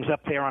put things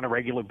up there on a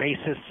regular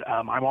basis.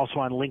 I'm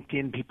also on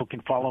LinkedIn. People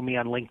can follow me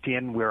on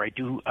LinkedIn, where I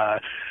do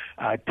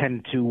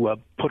tend to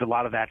put a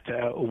lot of that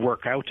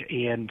work out,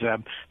 and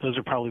those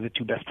are probably the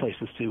two best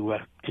places to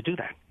do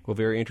that. Well,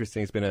 very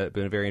interesting. It's been a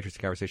very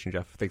interesting conversation,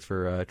 Jeff. Thanks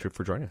for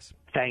joining us.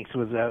 Thanks. It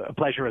was a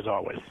pleasure as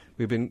always.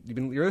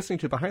 You're listening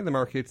to Behind the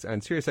Markets on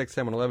Sirius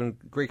XM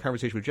 111. Great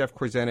conversation with Jeff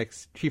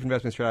Korzenik, Chief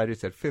Investment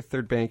Strategist at Fifth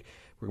Third Bank.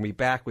 We're going to be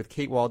back with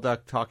Kate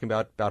Waldock talking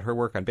about her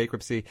work on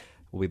bankruptcy.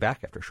 We'll be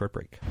back after a short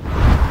break.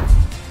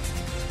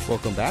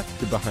 Welcome back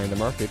to Behind the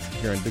Markets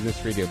here on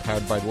Business Radio,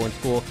 powered by the Warren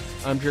School.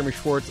 I'm Jeremy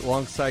Schwartz,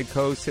 alongside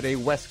co-host today,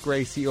 Wes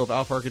Gray, CEO of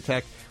Alpha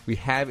Architect. We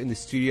have in the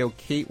studio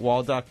Kate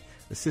Waldock,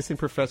 Assistant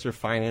Professor of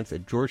Finance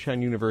at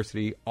Georgetown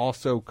University,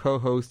 also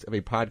co-host of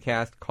a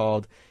podcast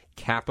called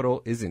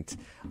Capital Isn't.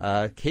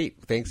 Kate,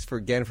 thanks for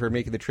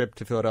making the trip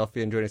to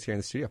Philadelphia and joining us here in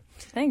the studio.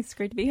 Thanks.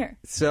 Great to be here.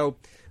 So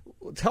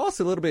tell us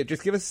a little bit,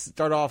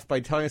 start off by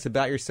telling us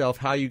about yourself,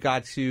 how you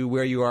got to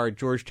where you are at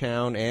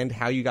Georgetown, and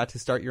how you got to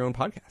start your own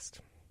podcast.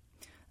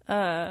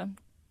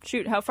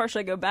 shoot, how far should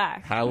I go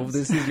back?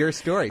 This is your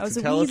story. I was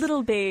so a wee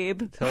little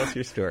babe. Tell us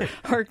your story.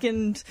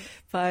 Hearkened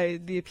by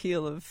the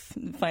appeal of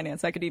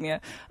finance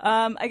academia.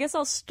 I guess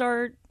I'll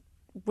start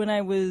when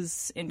I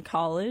was in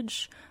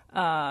college.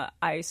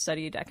 I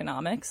studied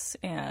economics,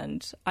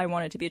 and I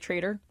wanted to be a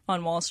trader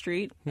on Wall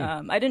Street.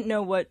 I didn't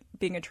know what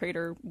being a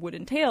trader would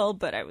entail,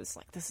 but I was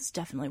like, this is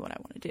definitely what I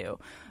want to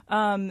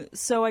do.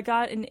 So I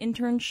got an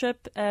internship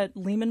at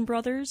Lehman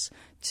Brothers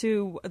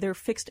to their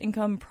fixed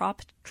income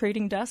prop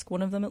trading desk,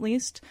 one of them at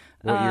least.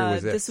 What year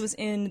was this? This was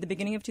in the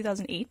beginning of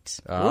 2008.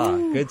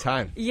 Good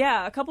time.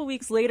 Yeah, a couple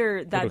weeks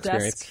later, that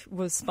desk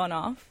was spun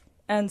off.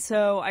 And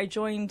so I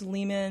joined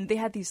Lehman. They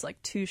had these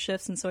like 2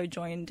 shifts, and so I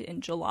joined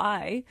in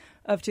July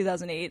of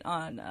 2008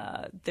 on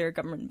their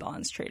government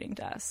bonds trading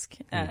desk.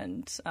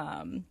 And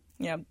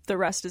the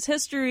rest is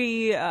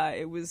history.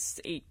 It was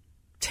a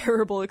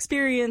terrible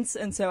experience,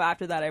 and so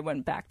after that I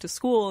went back to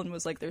school and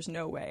was like, there's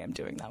no way I'm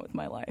doing that with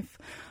my life.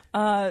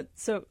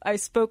 So I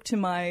spoke to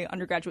my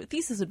undergraduate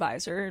thesis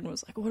advisor and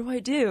was like, what do I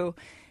do?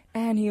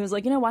 And he was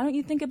like, why don't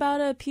you think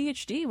about a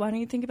PhD? Why don't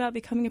you think about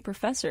becoming a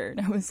professor?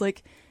 And I was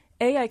like,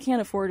 A, I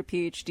can't afford a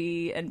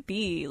PhD, and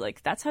B,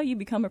 like, that's how you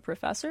become a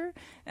professor?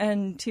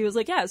 And he was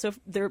like, yeah, so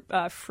they're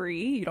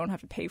free, you don't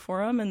have to pay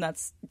for them, and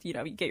that's, you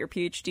get your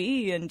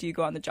PhD, and you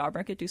go on the job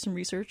market, do some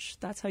research,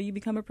 that's how you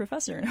become a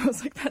professor. And I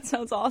was like, that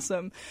sounds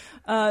awesome.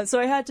 So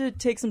I had to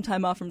take some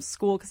time off from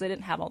school because I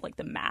didn't have all, like,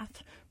 the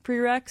math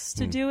prereqs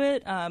to do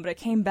it, but I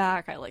came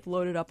back, I, like,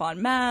 loaded up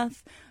on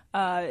math,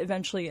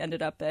 eventually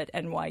ended up at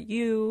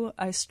NYU.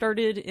 I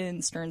started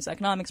in Stern's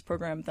economics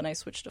program, then I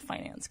switched to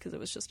finance because it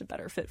was just a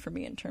better fit for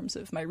me in terms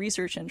of my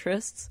research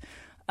interests.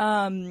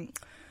 I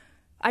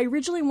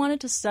originally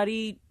wanted to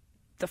study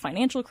the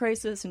financial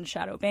crisis and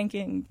shadow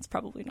banking. It's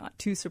probably not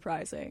too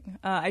surprising.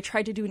 I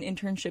tried to do an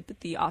internship at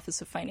the Office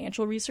of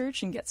Financial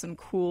Research and get some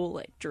cool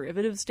like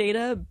derivatives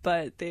data,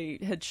 but they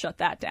had shut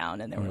that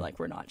down and they were like,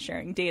 we're not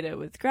sharing data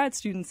with grad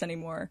students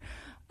anymore.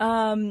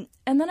 And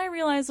then I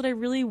realized that I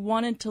really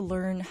wanted to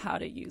learn how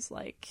to use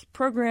like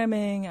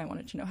programming. I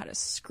wanted to know how to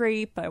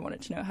scrape. I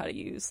wanted to know how to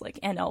use like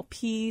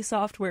NLP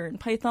software in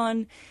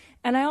Python.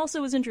 And I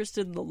also was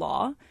interested in the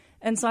law.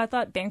 And so I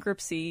thought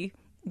bankruptcy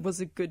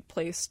was a good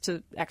place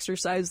to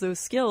exercise those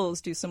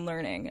skills, do some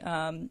learning.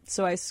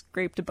 So I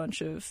scraped a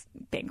bunch of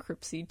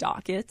bankruptcy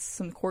dockets,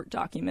 some court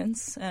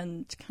documents,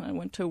 and kind of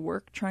went to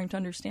work trying to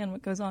understand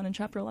what goes on in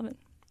Chapter 11.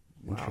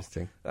 Wow.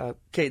 Interesting.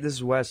 Kate, this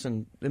is Wes,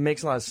 and it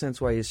makes a lot of sense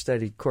why you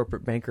studied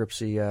corporate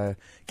bankruptcy,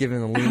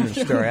 given the Lehman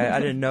story. I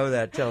didn't know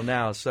that till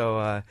now,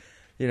 so,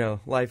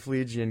 life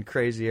leads you in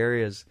crazy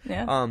areas.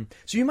 Yeah.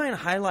 So you might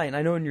highlight,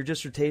 I know in your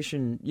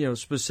dissertation,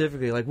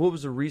 specifically, like what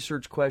was the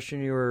research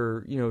question you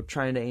were,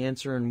 trying to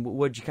answer, and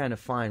what did you kind of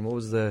find? What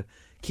was the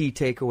key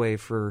takeaway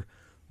for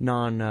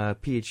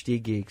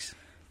non-PhD geeks?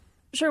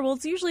 Sure. Well,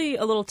 it's usually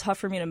a little tough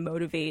for me to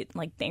motivate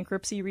like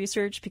bankruptcy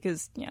research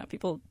because,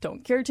 people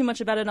don't care too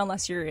much about it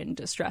unless you're in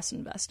distress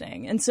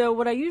investing. And so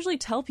what I usually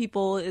tell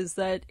people is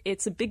that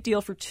it's a big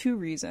deal for 2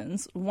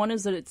 reasons. One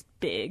is that it's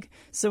big.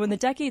 So in the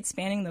decade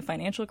spanning the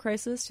financial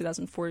crisis,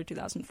 2004 to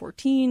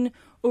 2014,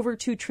 over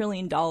 $2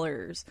 trillion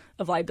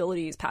of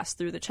liabilities passed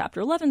through the Chapter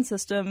 11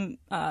 system.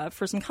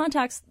 For some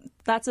context,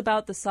 that's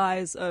about the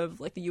size of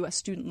like the U.S.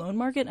 student loan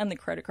market and the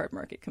credit card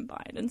market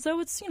combined. And so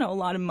it's, a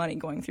lot of money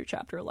going through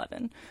Chapter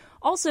 11.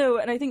 Also,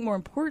 and I think more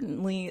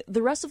importantly,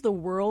 the rest of the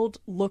world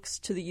looks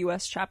to the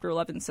U.S. Chapter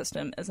 11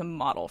 system as a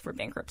model for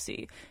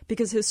bankruptcy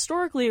because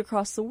historically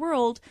across the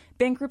world,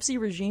 bankruptcy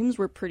regimes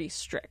were pretty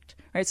strict.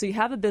 Right, so you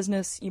have a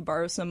business, you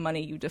borrow some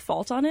money, you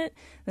default on it,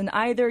 then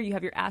either you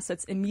have your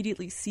assets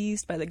immediately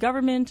seized by the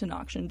government and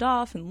auctioned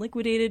off and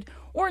liquidated,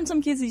 or in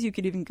some cases you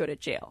could even go to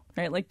jail,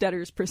 right? Like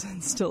debtor's prison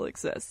still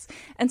exists.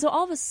 And so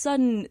all of a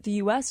sudden, the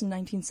U.S. in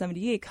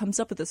 1978 comes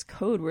up with this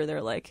code where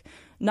they're like,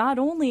 not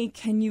only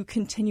can you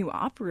continue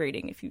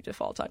operating if you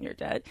default on your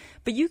debt,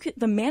 but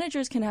the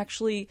managers can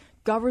actually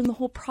govern the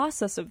whole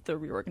process of the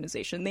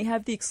reorganization. They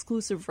have the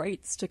exclusive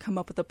rights to come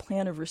up with a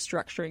plan of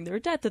restructuring their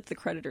debt that the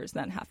creditors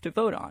then have to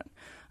vote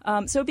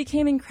on. So it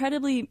became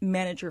incredibly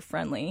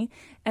manager-friendly.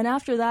 And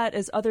after that,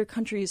 as other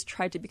countries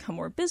tried to become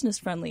more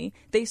business-friendly,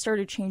 they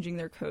started changing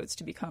their codes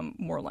to become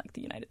more like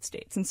the United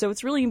States. And so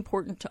it's really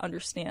important to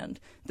understand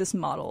this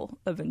model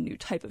of a new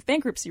type of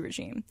bankruptcy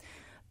regime.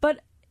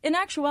 But in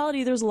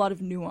actuality, there's a lot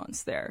of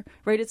nuance there,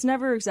 right? It's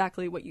never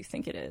exactly what you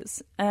think it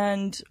is.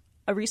 And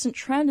a recent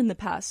trend in the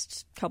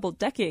past couple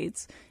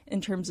decades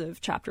in terms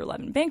of Chapter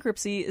 11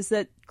 bankruptcy is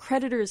that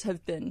creditors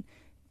have been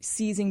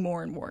seizing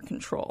more and more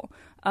control.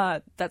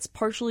 That's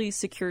partially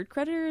secured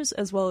creditors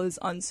as well as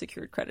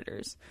unsecured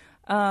creditors.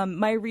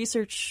 My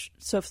research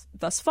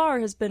thus far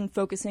has been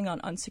focusing on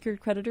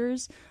unsecured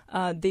creditors.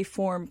 They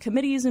form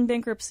committees in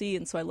bankruptcy,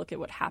 and so I look at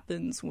what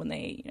happens when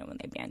they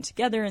band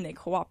together and they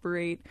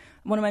cooperate.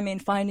 One of my main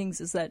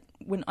findings is that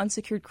when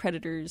unsecured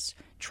creditors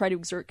try to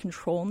exert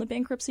control in the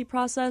bankruptcy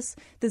process,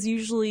 this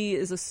usually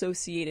is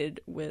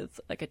associated with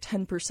like a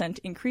 10%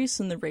 increase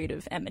in the rate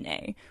of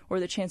M&A, or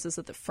the chances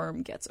that the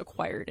firm gets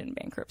acquired in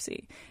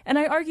bankruptcy. And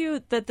I argue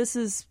that this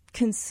is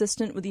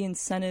consistent with the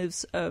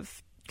incentives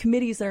of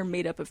committees that are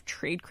made up of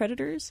trade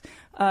creditors.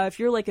 If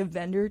you're like a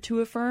vendor to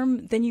a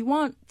firm, then you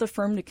want the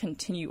firm to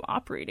continue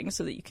operating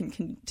so that you can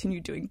continue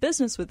doing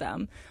business with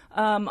them.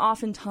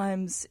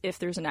 Oftentimes, if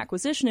there's an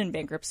acquisition in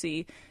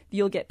bankruptcy,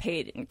 you'll get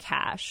paid in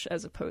cash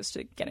as opposed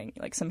to getting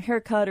like some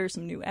haircut or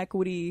some new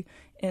equity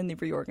in the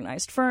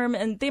reorganized firm,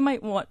 and they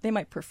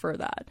might prefer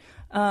that.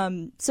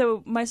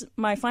 So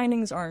my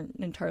findings aren't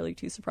entirely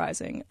too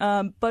surprising.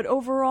 But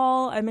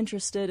overall, I'm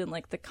interested in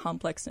like the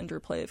complex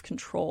interplay of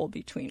control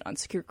between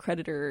unsecured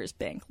creditors,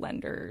 bank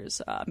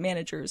lenders,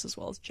 managers, as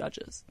well as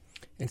judges.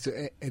 And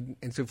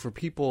so for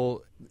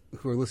people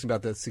who are listening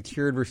about the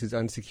secured versus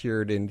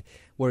unsecured, and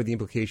what are the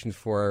implications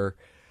for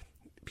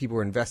people who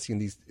are investing in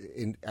these?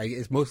 I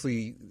guess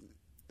mostly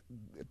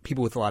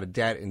people with a lot of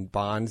debt and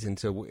bonds. And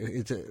so,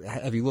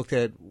 have you looked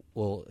at,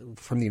 well,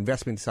 from the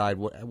investment side,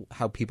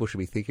 how people should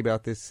be thinking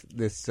about this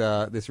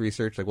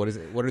research? Like, what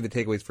are the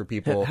takeaways for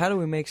people? How do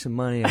we make some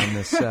money on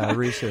this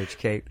research,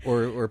 Kate,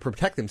 or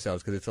protect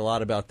themselves? Because it's a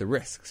lot about the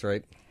risks,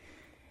 right?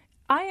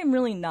 I am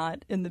really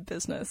not in the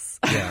business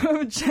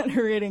of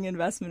generating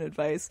investment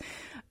advice.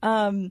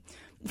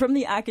 From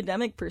the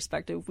academic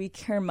perspective, we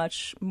care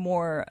much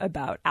more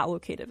about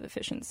allocative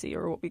efficiency,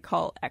 or what we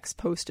call ex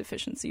post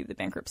efficiency of the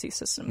bankruptcy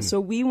system. So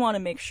we want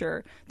to make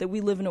sure that we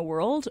live in a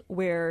world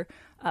where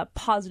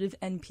positive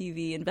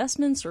NPV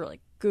investments or like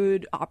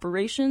good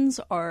operations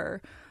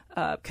are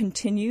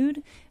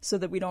continued, so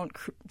that we don't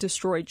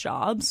destroy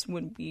jobs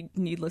when we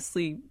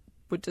needlessly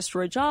would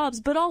destroy jobs,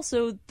 but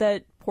also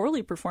that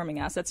poorly performing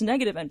assets,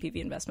 negative NPV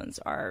investments,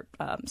 are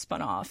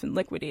spun off and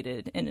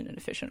liquidated in an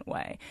efficient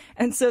way.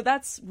 And so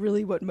that's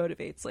really what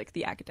motivates like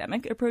the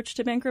academic approach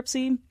to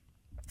bankruptcy.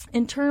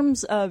 In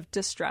terms of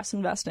distress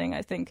investing,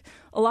 I think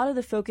a lot of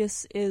the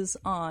focus is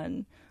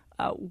on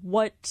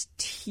what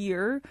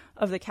tier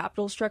of the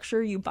capital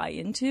structure you buy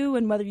into,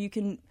 and whether you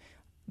can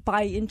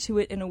buy into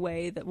it in a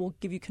way that will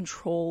give you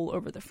control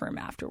over the firm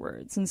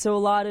afterwards. And so a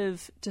lot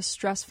of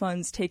distress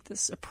funds take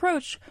this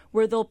approach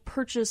where they'll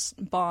purchase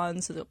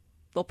bonds, so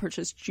they'll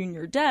purchase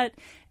junior debt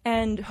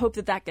and hope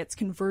that that gets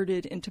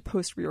converted into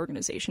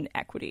post-reorganization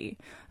equity.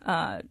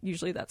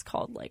 Usually that's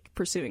called like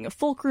pursuing a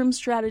fulcrum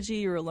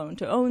strategy or a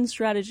loan-to-own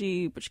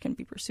strategy, which can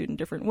be pursued in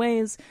different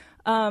ways.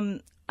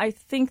 I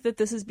think that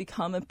this has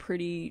become a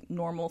pretty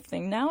normal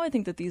thing now. I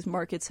think that these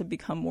markets have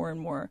become more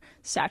and more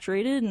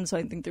saturated, and so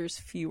I think there's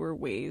fewer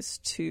ways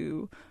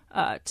to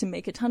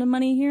make a ton of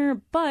money here.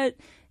 But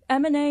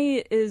M&A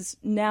is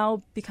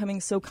now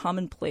becoming so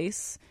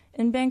commonplace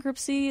in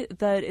bankruptcy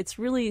that it's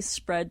really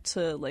spread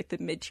to like the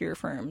mid-tier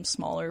firms,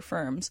 smaller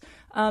firms.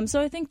 So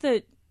I think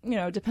that, you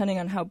know, depending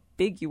on how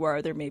big you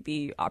are, there may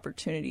be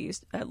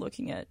opportunities at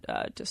looking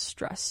at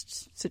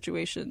distressed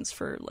situations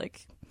for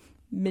like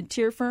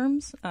mid-tier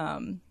firms.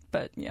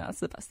 But yeah, that's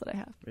the best that I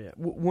have. Yeah.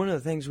 One of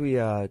the things we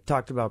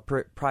talked about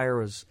prior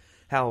was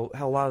how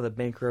a lot of the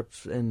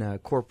bankrupts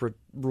and corporate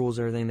rules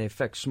and everything, they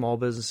affect small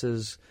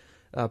businesses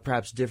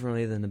perhaps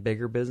differently than the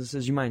bigger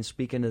businesses. You mind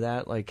speaking to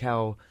that, like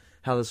how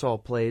this all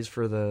plays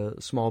for the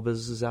small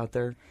businesses out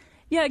there?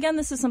 Yeah, again,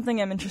 this is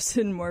something I'm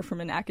interested in more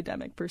from an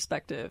academic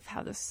perspective,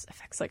 how this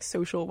affects like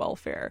social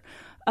welfare.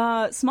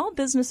 Small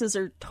businesses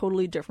are a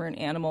totally different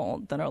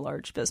animal than a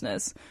large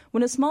business.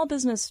 When a small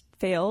business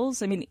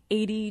fails,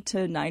 80 to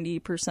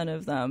 90%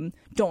 of them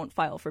don't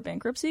file for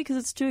bankruptcy because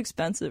it's too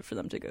expensive for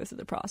them to go through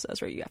the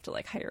process, right? You have to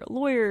like hire a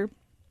lawyer.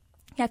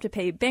 You have to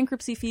pay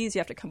bankruptcy fees. You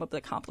have to come up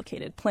with a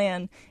complicated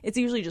plan. It's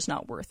usually just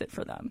not worth it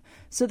for them.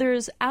 So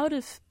there's out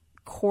of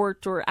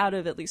court, or out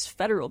of at least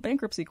federal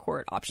bankruptcy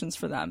court, options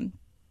for them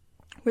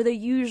where they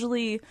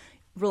usually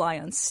rely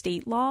on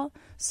state law.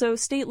 So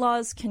state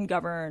laws can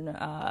govern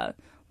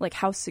like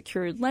how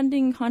secured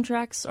lending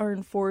contracts are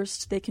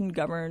enforced. They can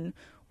govern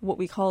what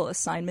we call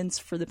assignments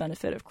for the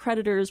benefit of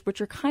creditors,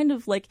 which are kind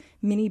of like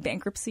mini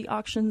bankruptcy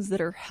auctions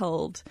that are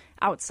held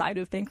outside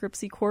of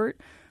bankruptcy court.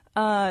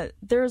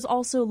 There's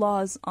also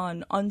laws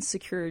on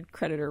unsecured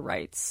creditor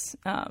rights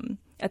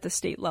at the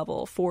state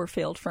level for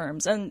failed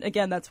firms. And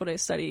again, that's what I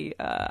study.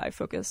 I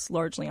focus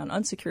largely on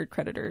unsecured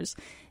creditors.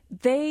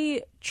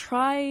 They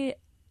try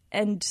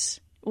and,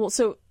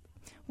 so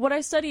what I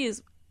study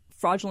is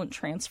fraudulent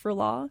transfer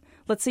law.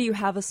 Let's say you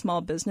have a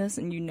small business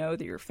and you know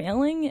that you're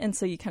failing, and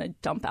so you kind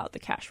of dump out the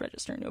cash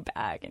register in a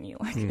bag and you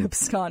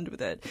abscond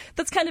with it.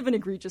 That's kind of an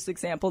egregious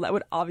example. That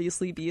would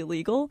obviously be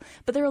illegal,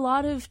 but there are a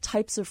lot of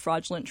types of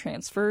fraudulent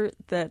transfer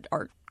that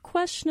are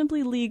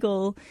questionably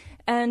legal,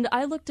 and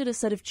I looked at a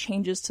set of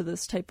changes to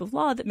this type of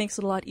law that makes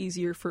it a lot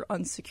easier for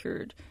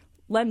unsecured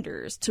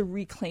lenders to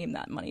reclaim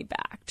that money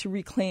back, to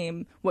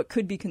reclaim what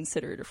could be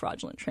considered a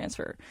fraudulent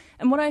transfer.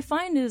 And what I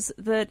find is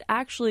that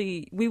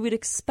actually we would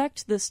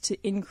expect this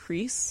to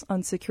increase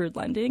unsecured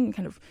lending and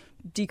kind of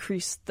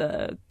decrease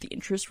the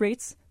interest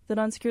rates that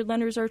unsecured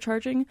lenders are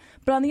charging.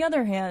 But on the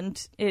other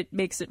hand, it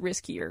makes it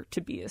riskier to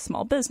be a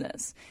small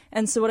business.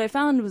 And so what I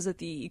found was that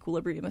the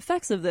equilibrium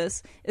effects of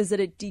this is that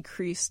it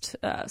decreased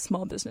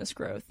small business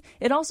growth.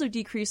 It also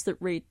decreased the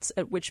rates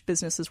at which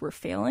businesses were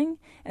failing.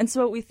 And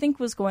so what we think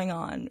was going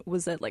on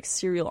was that like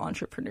serial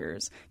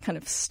entrepreneurs kind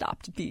of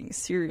stopped being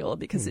serial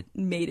because it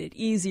made it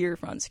easier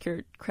for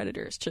unsecured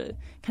creditors to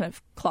kind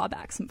of claw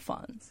back some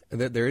funds.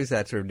 There is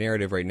that sort of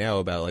narrative right now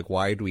about like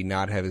why do we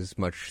not have as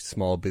much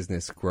small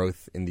business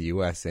growth in the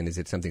U.S. and is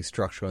it something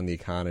structural in the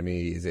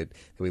economy? Is it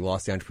that we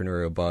lost the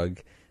entrepreneurial bug?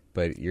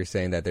 But you're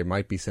saying that there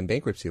might be some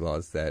bankruptcy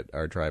laws that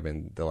are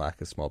driving the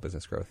lack of small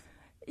business growth.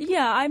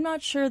 Yeah, I'm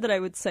not sure that I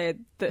would say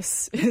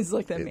this is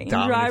like the main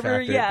dominant driver.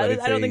 Factor, yeah,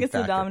 but I don't think it's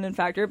factor. the dominant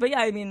factor. But yeah,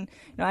 I mean,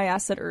 I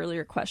asked that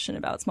earlier question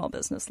about small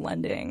business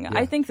lending.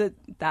 I think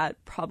that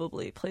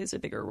probably plays a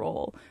bigger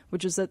role,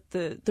 which is that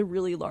the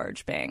really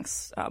large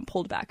banks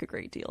pulled back a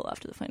great deal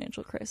after the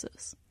financial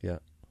crisis. Yeah.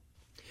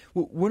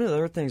 Well, one of the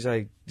other things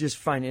I just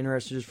find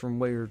interesting just from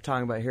what you're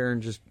talking about here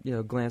and just,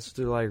 glance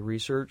through a lot of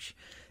research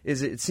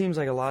is it seems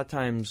like a lot of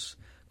times,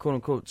 quote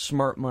unquote,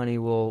 smart money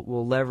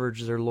will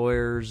leverage their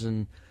lawyers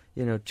and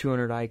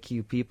 200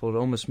 IQ people to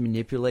almost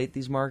manipulate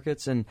these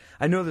markets. And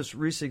I know this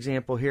recent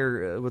example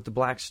here with the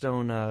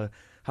Blackstone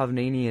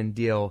Hovnanian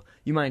deal.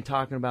 You mind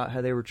talking about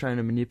how they were trying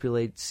to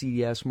manipulate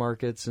CDS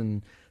markets,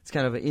 and it's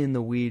kind of an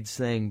in-the-weeds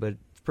thing, but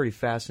it's pretty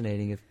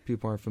fascinating if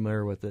people aren't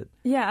familiar with it.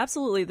 Yeah,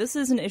 absolutely. This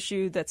is an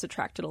issue that's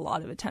attracted a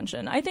lot of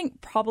attention. I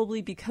think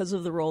probably because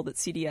of the role that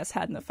CDS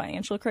had in the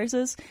financial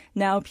crisis,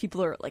 now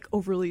people are like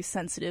overly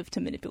sensitive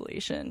to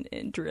manipulation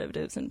in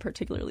derivatives and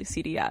particularly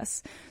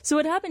CDS. So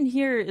what happened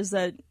here is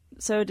that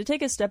so to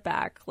take a step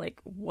back,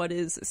 like what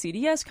is a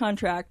CDS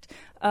contract?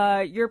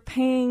 You're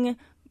paying,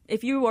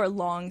 if you are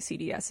long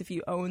CDS, if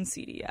you own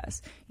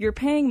CDS, you're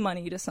paying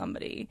money to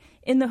somebody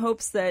in the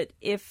hopes that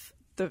if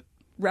the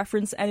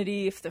reference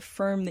entity, if the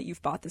firm that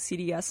you've bought the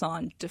CDS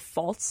on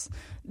defaults,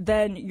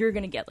 then you're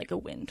going to get like a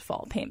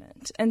windfall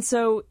payment. And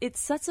so it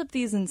sets up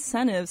these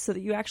incentives so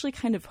that you actually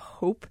kind of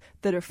hope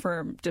that a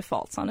firm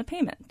defaults on a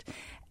payment.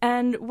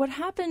 And what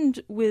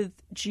happened with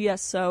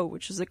GSO,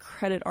 which is a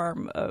credit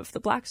arm of the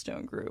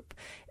Blackstone Group,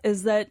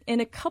 is that in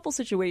a couple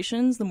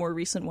situations, the more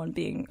recent one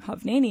being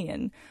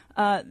Hovnanian,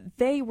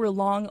 they were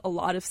long a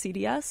lot of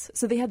CDS.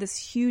 So they had this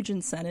huge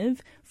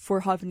incentive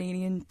for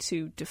Hovnanian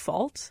to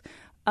default.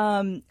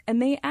 And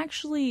they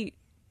actually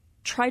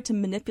tried to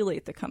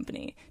manipulate the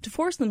company to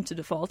force them to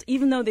default,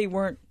 even though they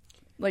weren't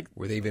like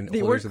were they even they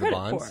holders of the credit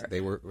bonds?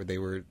 poor.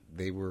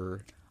 They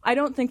were. I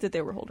don't think that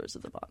they were holders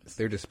of the bonds.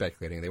 They're just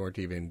speculating. They weren't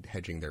even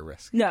hedging their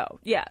risk. No,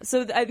 yeah.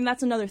 So I think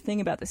that's another thing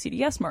about the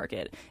CDS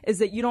market is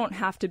that you don't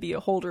have to be a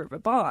holder of a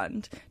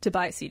bond to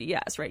buy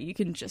CDS, right? You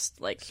can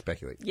just like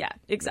speculate. Yeah,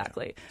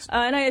 exactly.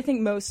 And I think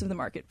most of the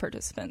market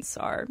participants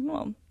are,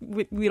 well,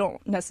 we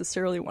don't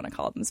necessarily want to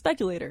call them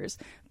speculators,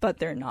 but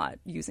they're not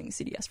using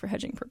CDS for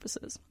hedging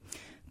purposes.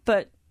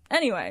 But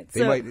anyway,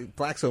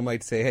 Blackstone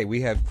might say, hey,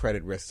 we have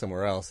credit risk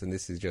somewhere else, and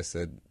this is just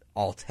an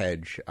alt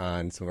hedge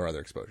on some of our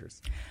other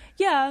exposures.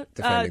 Yeah,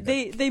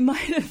 they might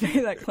have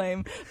made that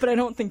claim, but I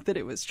don't think that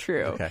it was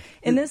true. Okay.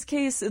 In this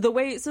case,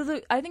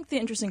 I think the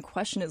interesting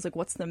question is like,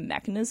 what's the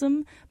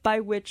mechanism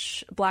by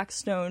which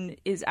Blackstone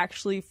is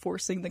actually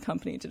forcing the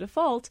company to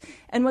default?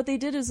 And what they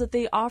did is that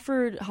they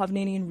offered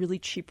Hovnanian really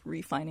cheap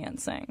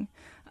refinancing.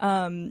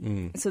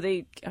 So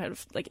they kind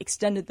of like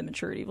extended the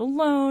maturity of a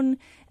loan,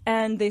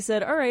 and they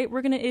said, all right,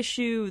 we're going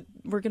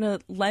to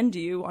lend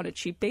you on a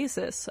cheap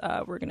basis.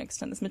 We're going to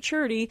extend this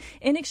maturity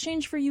in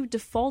exchange for you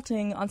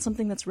defaulting on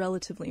something that's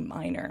relatively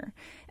minor.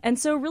 And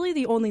so really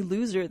the only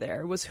loser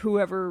there was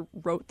whoever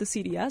wrote the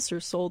CDS or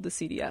sold the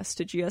CDS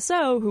to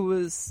GSO, who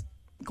was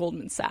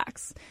Goldman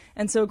Sachs.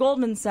 And so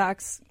Goldman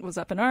Sachs was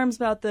up in arms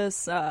about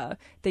this.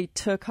 They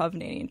took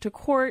Hovnanian to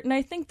court, and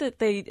I think that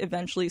they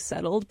eventually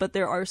settled, but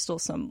there are still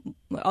some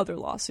other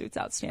lawsuits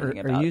outstanding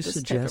about this type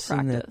of practice.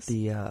 Are you suggesting that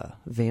the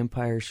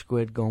vampire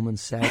squid Goldman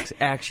Sachs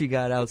actually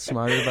got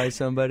outsmarted by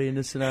somebody in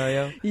this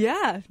scenario?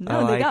 Yeah.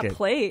 No, they got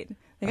played.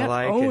 They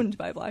got owned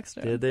by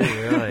Blackstone. Did they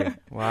really?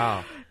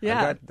 Wow.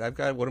 Yeah. I've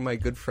got one of my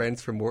good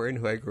friends from Wharton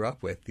who I grew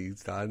up with.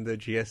 He's on the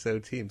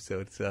GSO team, so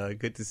it's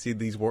good to see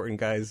these Wharton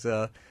guys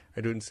are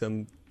doing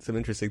some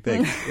interesting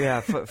things.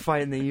 Yeah,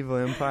 fighting the evil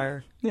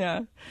empire.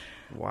 Yeah.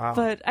 Wow.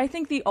 But I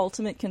think the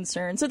ultimate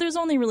concern, so there's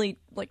only really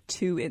like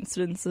 2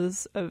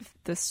 instances of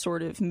this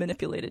sort of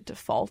manipulated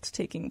default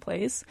taking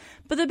place.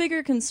 But the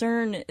bigger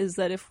concern is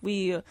that if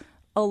we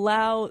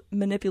allow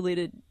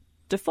manipulated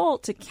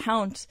default to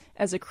count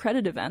as a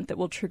credit event that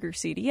will trigger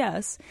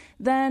CDS,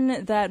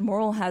 then that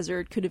moral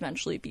hazard could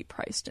eventually be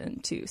priced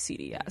into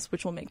CDS,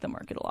 which will make the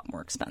market a lot more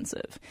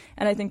expensive.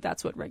 And I think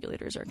that's what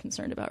regulators are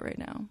concerned about right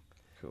now.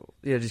 Cool.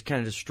 Yeah, it just kind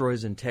of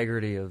destroys the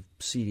integrity of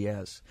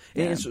CDS.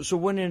 Yeah. And so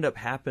what ended up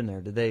happening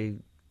there? Did they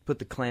put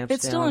the clamps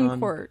It's down still in on...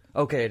 court.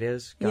 Okay, it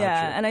is? Gotcha.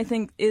 Yeah, and I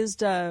think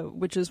ISDA,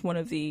 which is one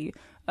of the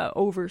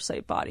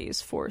oversight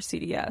bodies for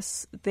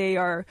CDS, they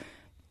are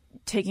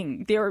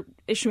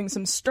issuing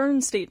some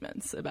stern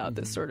statements about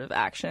this sort of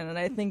action. And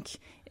I think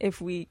if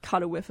we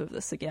caught a whiff of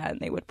this again,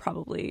 they would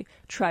probably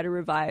try to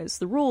revise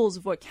the rules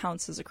of what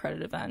counts as a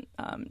credit event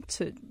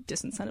to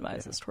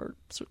disincentivize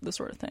this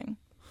sort of thing.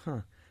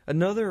 Huh.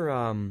 Another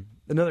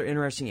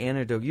interesting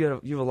anecdote. You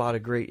have a lot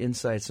of great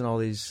insights on all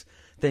these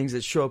things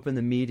that show up in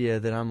the media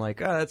that I'm like,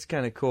 oh, that's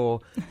kind of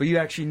cool. But you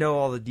actually know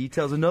all the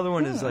details. Another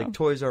one is like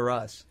Toys R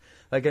Us.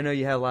 Like, I know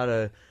you had a lot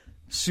of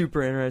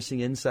super interesting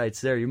insights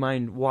there. You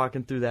mind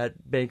walking through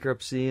that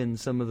bankruptcy and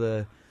some of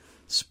the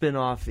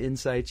spin-off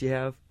insights you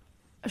have?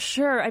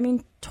 Sure. I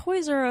mean,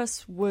 Toys R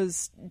Us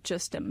was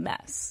just a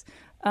mess.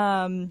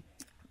 The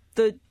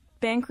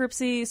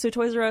bankruptcy, so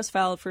Toys R Us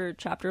filed for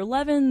Chapter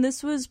 11.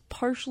 This was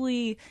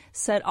partially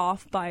set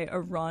off by a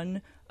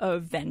run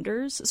of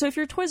vendors. So if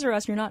you're Toys R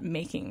Us, you're not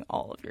making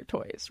all of your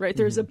toys, right?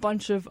 There's a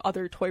bunch of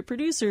other toy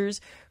producers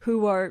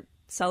who are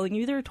selling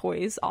you their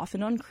toys,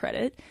 often on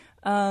credit,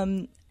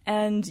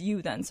 and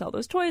you then sell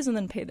those toys and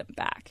then pay them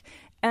back.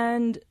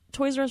 And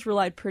Toys R Us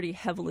relied pretty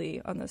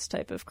heavily on this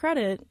type of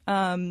credit.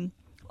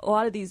 A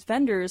lot of these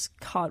vendors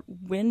caught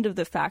wind of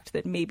the fact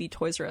that maybe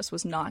Toys R Us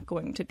was not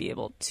going to be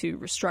able to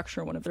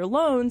restructure one of their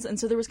loans, and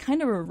so there was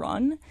kind of a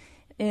run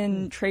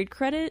in trade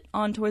credit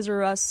on Toys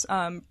R Us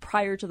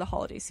prior to the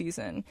holiday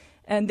season.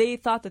 And they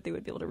thought that they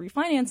would be able to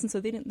refinance, and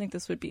so they didn't think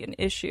this would be an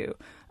issue.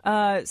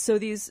 So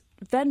these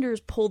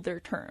vendors pulled their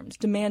terms,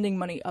 demanding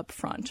money up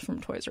front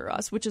from Toys R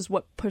Us, which is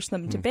what pushed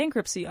them to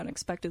bankruptcy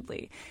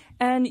unexpectedly.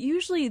 And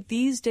usually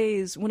these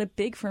days, when a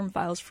big firm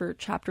files for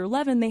Chapter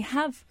 11, they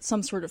have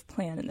some sort of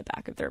plan in the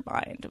back of their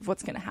mind of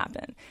what's going to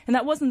happen. And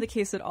that wasn't the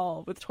case at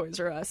all with Toys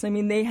R Us. I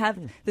mean, they have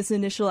this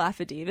initial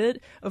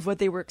affidavit of what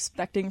they were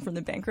expecting from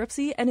the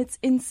bankruptcy, and it's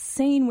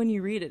insane when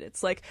you read it.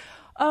 It's like,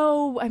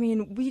 oh, I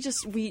mean,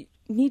 we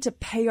need to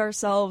pay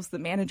ourselves, the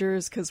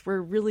managers, because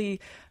we're really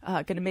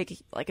going to make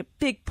like a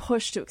big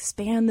push to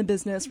expand the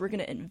business. We're going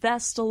to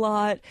invest a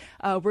lot.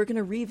 We're going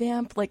to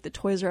revamp like the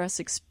Toys R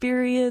Us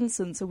experience,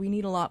 and so we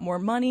need a lot more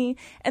money.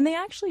 And they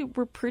actually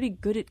were pretty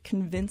good at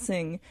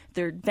convincing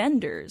their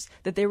vendors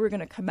that they were going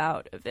to come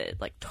out of it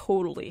like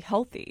totally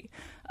healthy.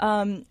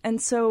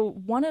 And so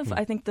one of,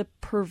 I think, the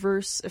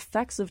perverse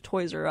effects of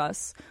Toys R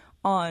Us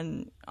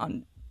on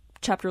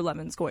Chapter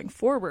 11's going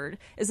forward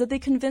is that they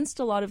convinced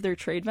a lot of their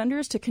trade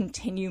vendors to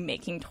continue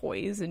making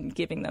toys and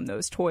giving them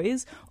those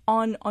toys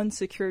on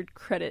unsecured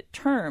credit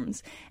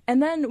terms.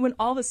 And then when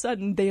all of a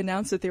sudden they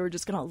announced that they were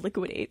just going to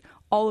liquidate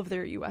all of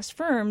their U.S.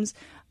 firms,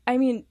 I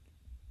mean,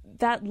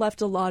 that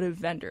left a lot of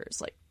vendors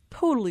like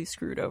totally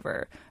screwed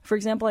over. For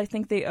example, I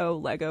think they owe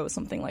Lego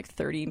something like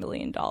 $30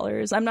 million.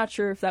 I'm not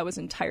sure if that was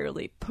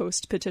entirely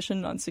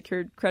post-petition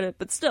unsecured credit,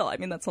 but still, I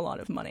mean, that's a lot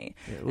of money.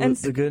 Yeah, well, and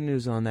the good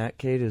news on that,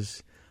 Kate,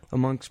 is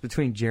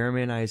between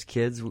Jeremy and I as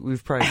kids,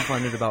 we've probably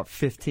funded about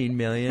 15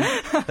 million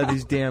of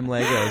these damn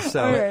Legos.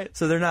 So,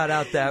 so they're not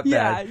out that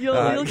bad.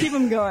 Yeah, you'll keep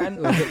them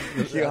going.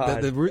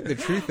 The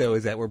truth, though,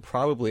 is that we're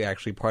probably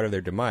actually part of their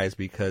demise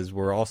because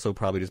we're also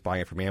probably just buying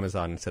it from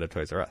Amazon instead of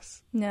Toys R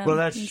Us. Yeah, well,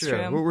 that's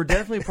true. We're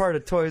definitely part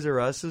of Toys R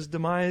Us's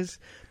demise,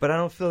 but I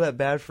don't feel that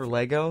bad for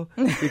Lego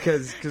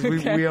because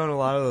we own a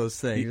lot of those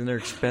things and they're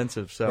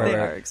expensive. So they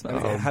are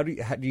expensive. How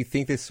do you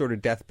think this sort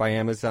of death by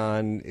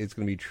Amazon is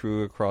going to be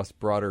true across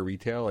broader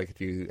retail? Like,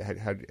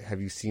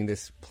 have you seen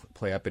this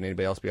play up in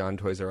anybody else beyond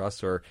Toys R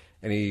Us, or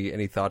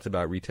any thoughts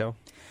about retail?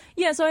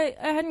 Yeah, so I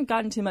hadn't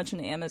gotten too much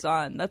into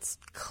Amazon. That's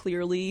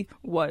clearly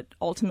what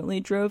ultimately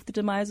drove the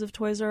demise of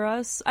Toys R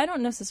Us. I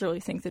don't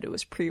necessarily think that it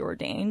was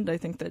preordained. I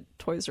think that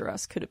Toys R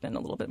Us could have been a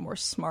little bit more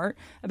smart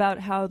about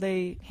how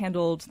they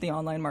handled the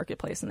online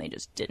marketplace, and they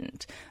just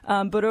didn't.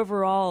 But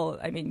overall,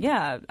 I mean,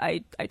 yeah,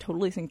 I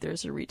totally think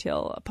there's a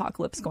retail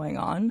apocalypse going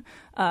on.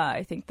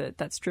 I think that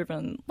that's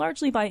driven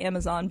largely by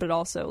Amazon, but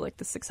also like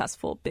the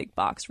successful big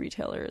box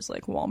retailers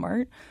like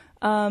Walmart.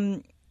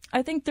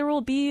 I think there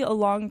will be a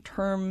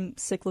long-term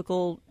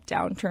cyclical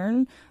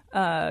downturn,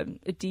 a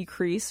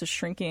decrease, a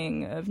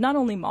shrinking of not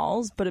only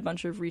malls, but a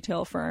bunch of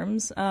retail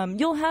firms.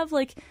 You'll have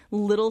like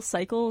little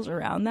cycles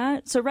around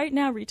that. So right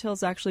now,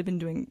 retail's actually been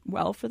doing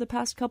well for the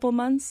past couple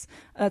months.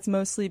 That's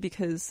mostly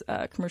because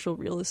commercial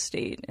real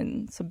estate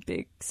in some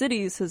big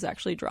cities has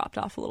actually dropped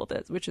off a little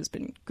bit, which has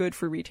been good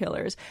for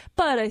retailers.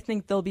 But I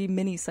think there'll be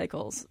mini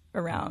cycles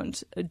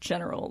around a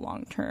general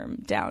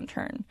long-term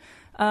downturn.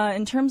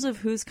 In terms of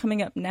who's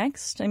coming up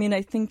next, I mean,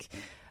 I think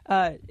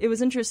it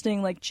was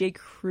interesting, like J.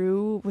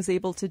 Crew was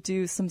able to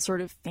do some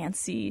sort of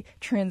fancy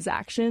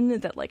transaction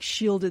that like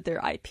shielded their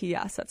IP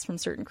assets from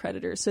certain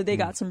creditors. So they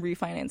got some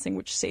refinancing,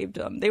 which saved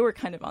them. They were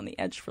kind of on the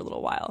edge for a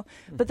little while.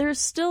 But there's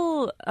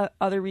still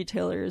other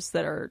retailers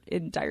that are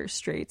in dire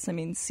straits. I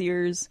mean,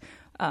 Sears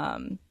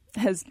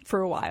has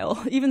for a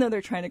while, even though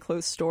they're trying to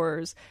close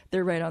stores,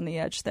 they're right on the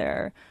edge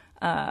there.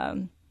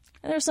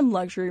 And there's some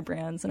luxury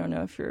brands. I don't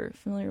know if you're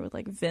familiar with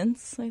like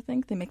Vince, I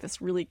think. They make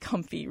this really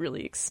comfy,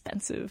 really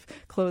expensive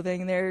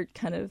clothing. Their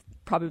kind of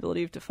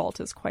probability of default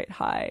is quite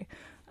high.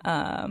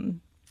 Yeah,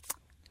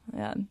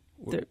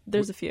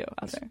 there's a few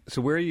out there.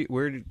 So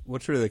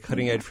what's sort of the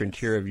cutting edge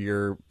frontier of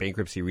your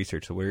bankruptcy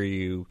research? So where are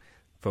you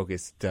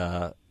focused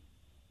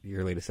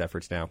your latest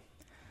efforts now?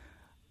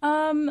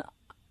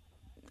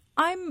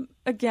 I'm,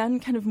 again,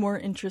 kind of more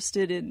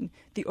interested in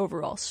the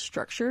overall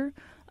structure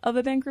of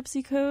a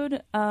bankruptcy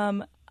code.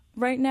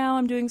 Right now,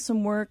 I'm doing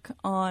some work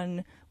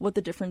on what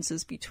the difference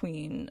is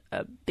between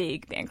a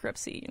big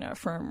bankruptcy, a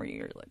firm where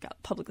you're got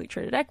publicly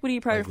traded equity,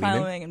 private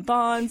filing, and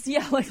bonds.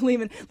 Yeah, like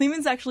Lehman.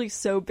 Lehman's actually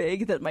so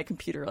big that my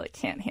computer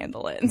can't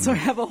handle it, and so I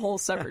have a whole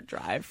separate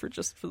drive for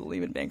the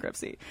Lehman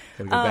bankruptcy.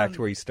 Gotta go back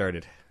to where you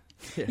started.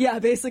 Yeah,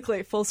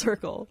 basically, full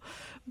circle.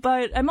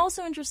 But I'm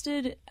also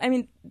interested,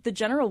 the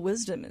general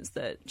wisdom is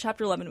that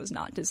Chapter 11 was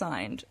not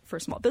designed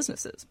for small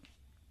businesses.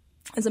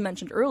 As I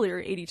mentioned earlier,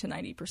 80 to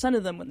 90%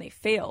 of them, when they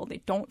fail,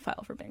 they don't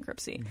file for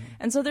bankruptcy. Mm-hmm.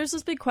 And so there's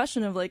this big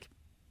question of,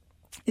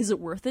 is it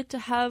worth it to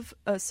have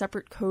a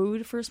separate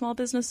code for small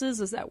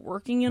businesses? Is that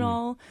working at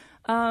all?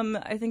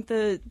 I think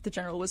the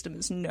general wisdom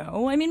is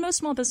no. Most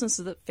small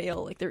businesses that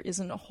fail, there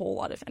isn't a whole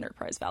lot of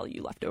enterprise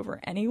value left over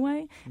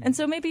anyway. Mm-hmm. And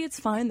so maybe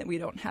it's fine that we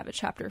don't have a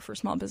chapter for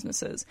small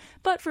businesses.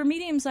 But for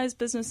medium-sized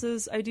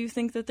businesses, I do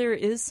think that there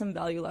is some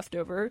value left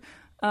over.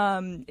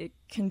 It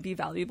can be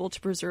valuable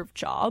to preserve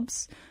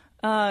jobs.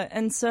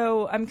 And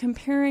so I'm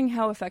comparing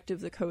how effective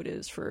the code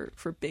is for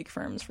big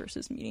firms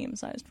versus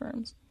medium-sized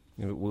firms.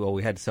 Well,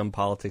 we had some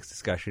politics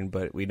discussion,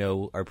 but we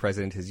know our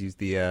president has used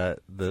the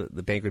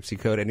bankruptcy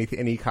code.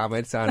 Any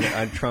comments on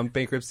Trump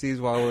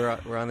bankruptcies while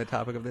we're on the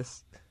topic of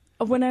this?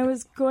 When I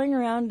was going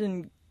around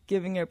and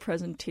giving a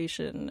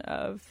presentation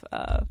of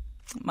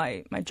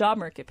my job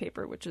market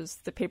paper, which is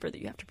the paper that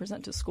you have to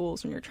present to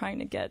schools when you're trying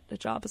to get a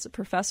job as a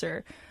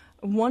professor,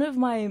 one of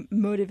my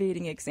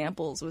motivating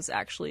examples was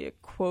actually a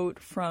quote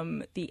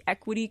from the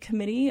equity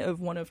committee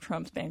of one of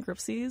Trump's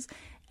bankruptcies.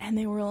 And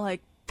they were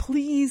like,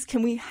 please,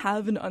 can we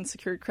have an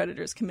unsecured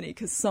creditors committee?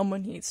 Because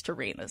someone needs to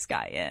rein this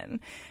guy in.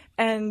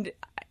 And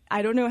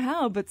I don't know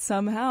how, but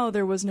somehow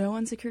there was no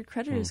unsecured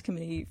creditors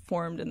committee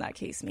formed in that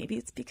case. Maybe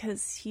it's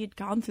because he had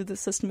gone through the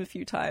system a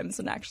few times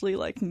and actually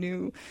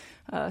knew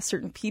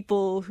certain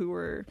people who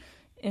were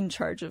in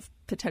charge of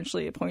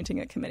potentially appointing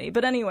a committee.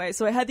 But anyway,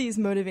 so I had these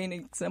motivating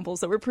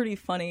examples that were pretty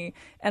funny,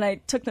 and I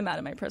took them out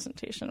of my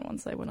presentation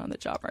once I went on the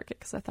job market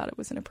because I thought it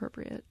was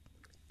inappropriate.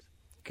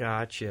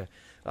 Gotcha.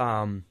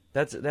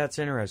 That's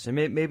interesting.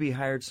 Maybe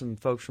hired some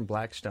folks from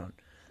Blackstone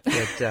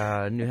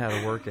that knew how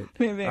to work it.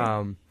 Maybe.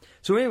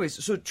 So anyways,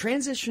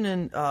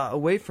 transitioning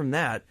away from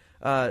that,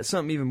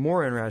 something even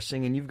more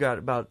interesting, and you've got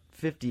about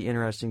 50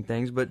 interesting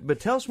things, but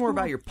tell us more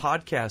about your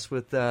podcast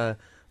with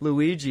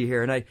Luigi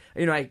here, and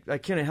I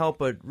can't help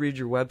but read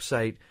your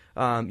website.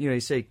 You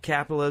say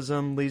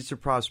capitalism leads to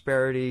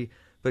prosperity,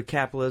 but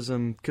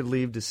capitalism could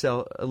lead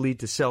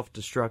to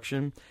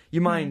self-destruction.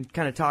 You mind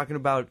kind of talking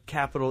about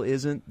Capital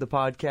Isn't the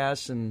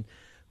podcast and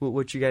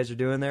what you guys are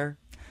doing there?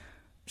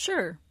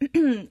 Sure.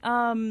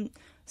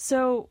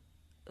 So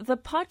the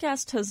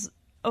podcast has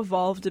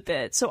evolved a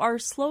bit. So our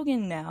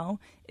slogan now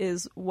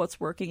is what's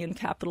working in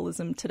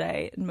capitalism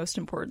today, and most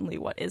importantly,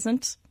 what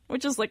isn't,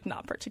 which is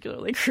not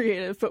particularly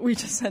creative, but we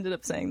just ended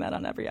up saying that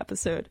on every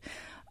episode.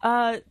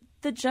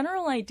 The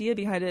general idea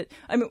behind it,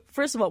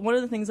 first of all, one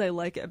of the things I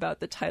like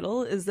about the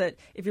title is that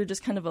if you're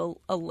just kind of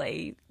a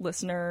lay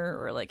listener,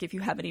 or if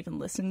you haven't even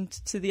listened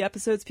to the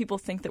episodes, people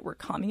think that we're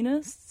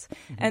communists.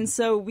 Mm-hmm. And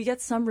so we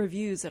get some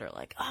reviews that are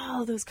like,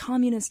 oh, those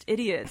communist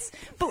idiots.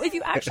 But if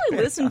you actually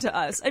listen to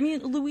us,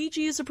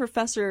 Luigi is a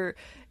professor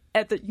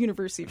at the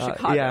University of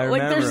Chicago. Yeah, I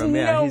remember there's him.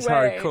 No he's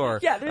way.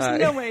 Hardcore. Yeah, there's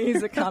no way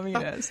he's a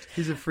communist.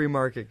 He's a free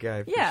market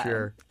guy, for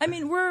sure.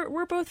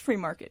 We're both free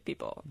market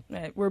people.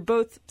 Right? We're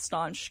both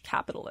staunch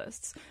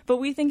capitalists. But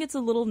we think it's a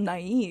little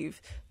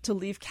naive to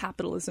leave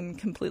capitalism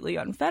completely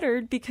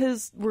unfettered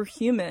because we're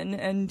human,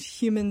 and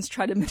humans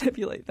try to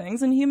manipulate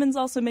things, and humans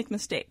also make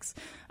mistakes.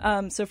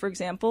 So, for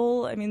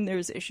example,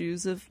 there's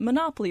issues of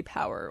monopoly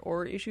power,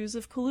 or issues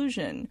of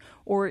collusion,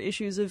 or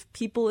issues of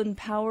people in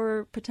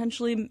power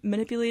potentially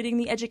manipulating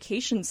the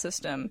education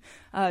system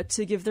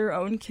to give their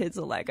own kids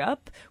a leg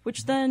up,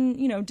 which then,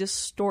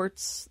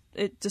 distorts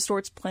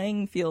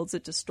playing fields,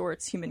 it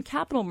distorts human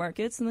capital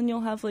markets, and then you'll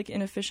have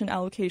inefficient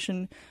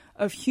allocation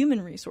of human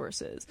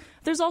resources.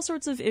 There's all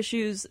sorts of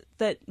issues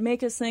that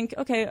make us think,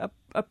 okay,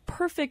 a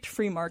perfect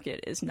free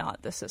market is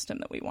not the system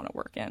that we want to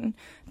work in.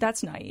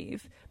 That's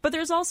naive. But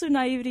there's also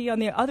naivety on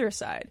the other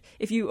side.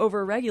 If you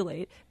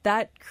overregulate,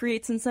 that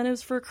creates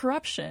incentives for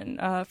corruption,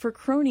 for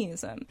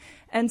cronyism.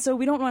 And so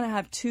we don't want to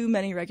have too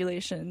many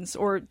regulations,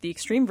 or the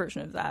extreme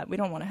version of that. We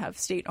don't want to have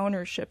state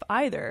ownership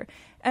either.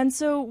 And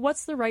so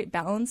what's the right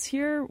balance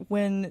here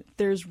when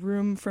there's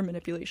room for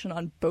manipulation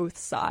on both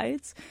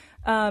sides?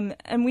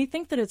 And we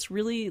think that it's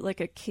really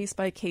a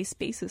case-by-case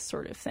basis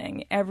sort of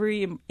thing.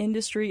 Every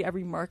industry,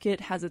 every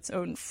market has its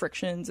own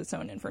frictions, its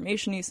own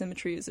information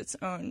asymmetries, its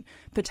own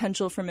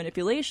potential for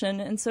manipulation,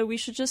 and so we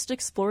should just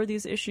explore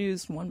these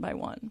issues one by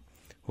one.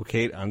 Well,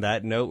 Kate, on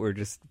that note, we're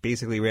just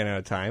basically ran out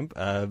of time.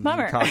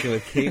 Bummer. Talking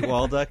with Kate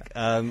Waldock,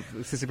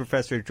 assistant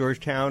professor at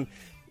Georgetown,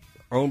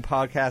 our own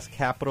podcast,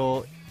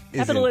 Capital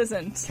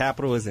Isn't.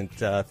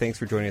 Thanks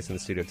for joining us in the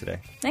studio today.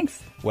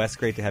 Thanks. Wes,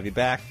 great to have you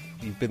back.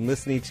 You've been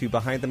listening to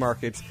Behind the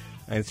Markets,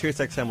 and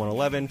SiriusXM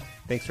 111.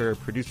 Thanks to our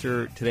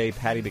producer today,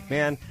 Patty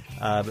McMahon.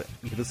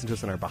 You can listen to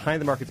us on our Behind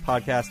the Markets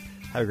podcast.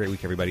 Have a great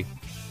week, everybody.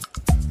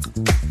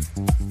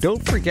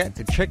 Don't forget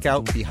to check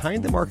out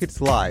Behind the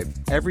Markets Live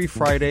every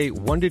Friday,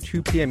 1 to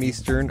 2 p.m.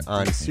 Eastern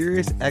on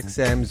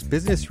SiriusXM's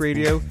Business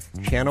Radio,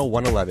 Channel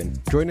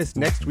 111. Join us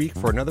next week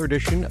for another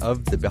edition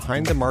of the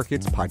Behind the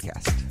Markets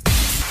podcast.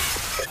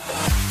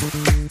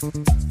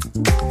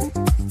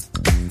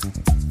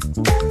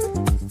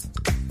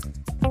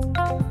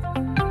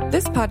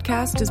 This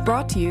podcast is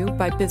brought to you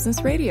by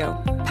Business Radio,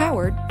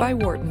 powered by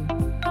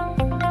Wharton.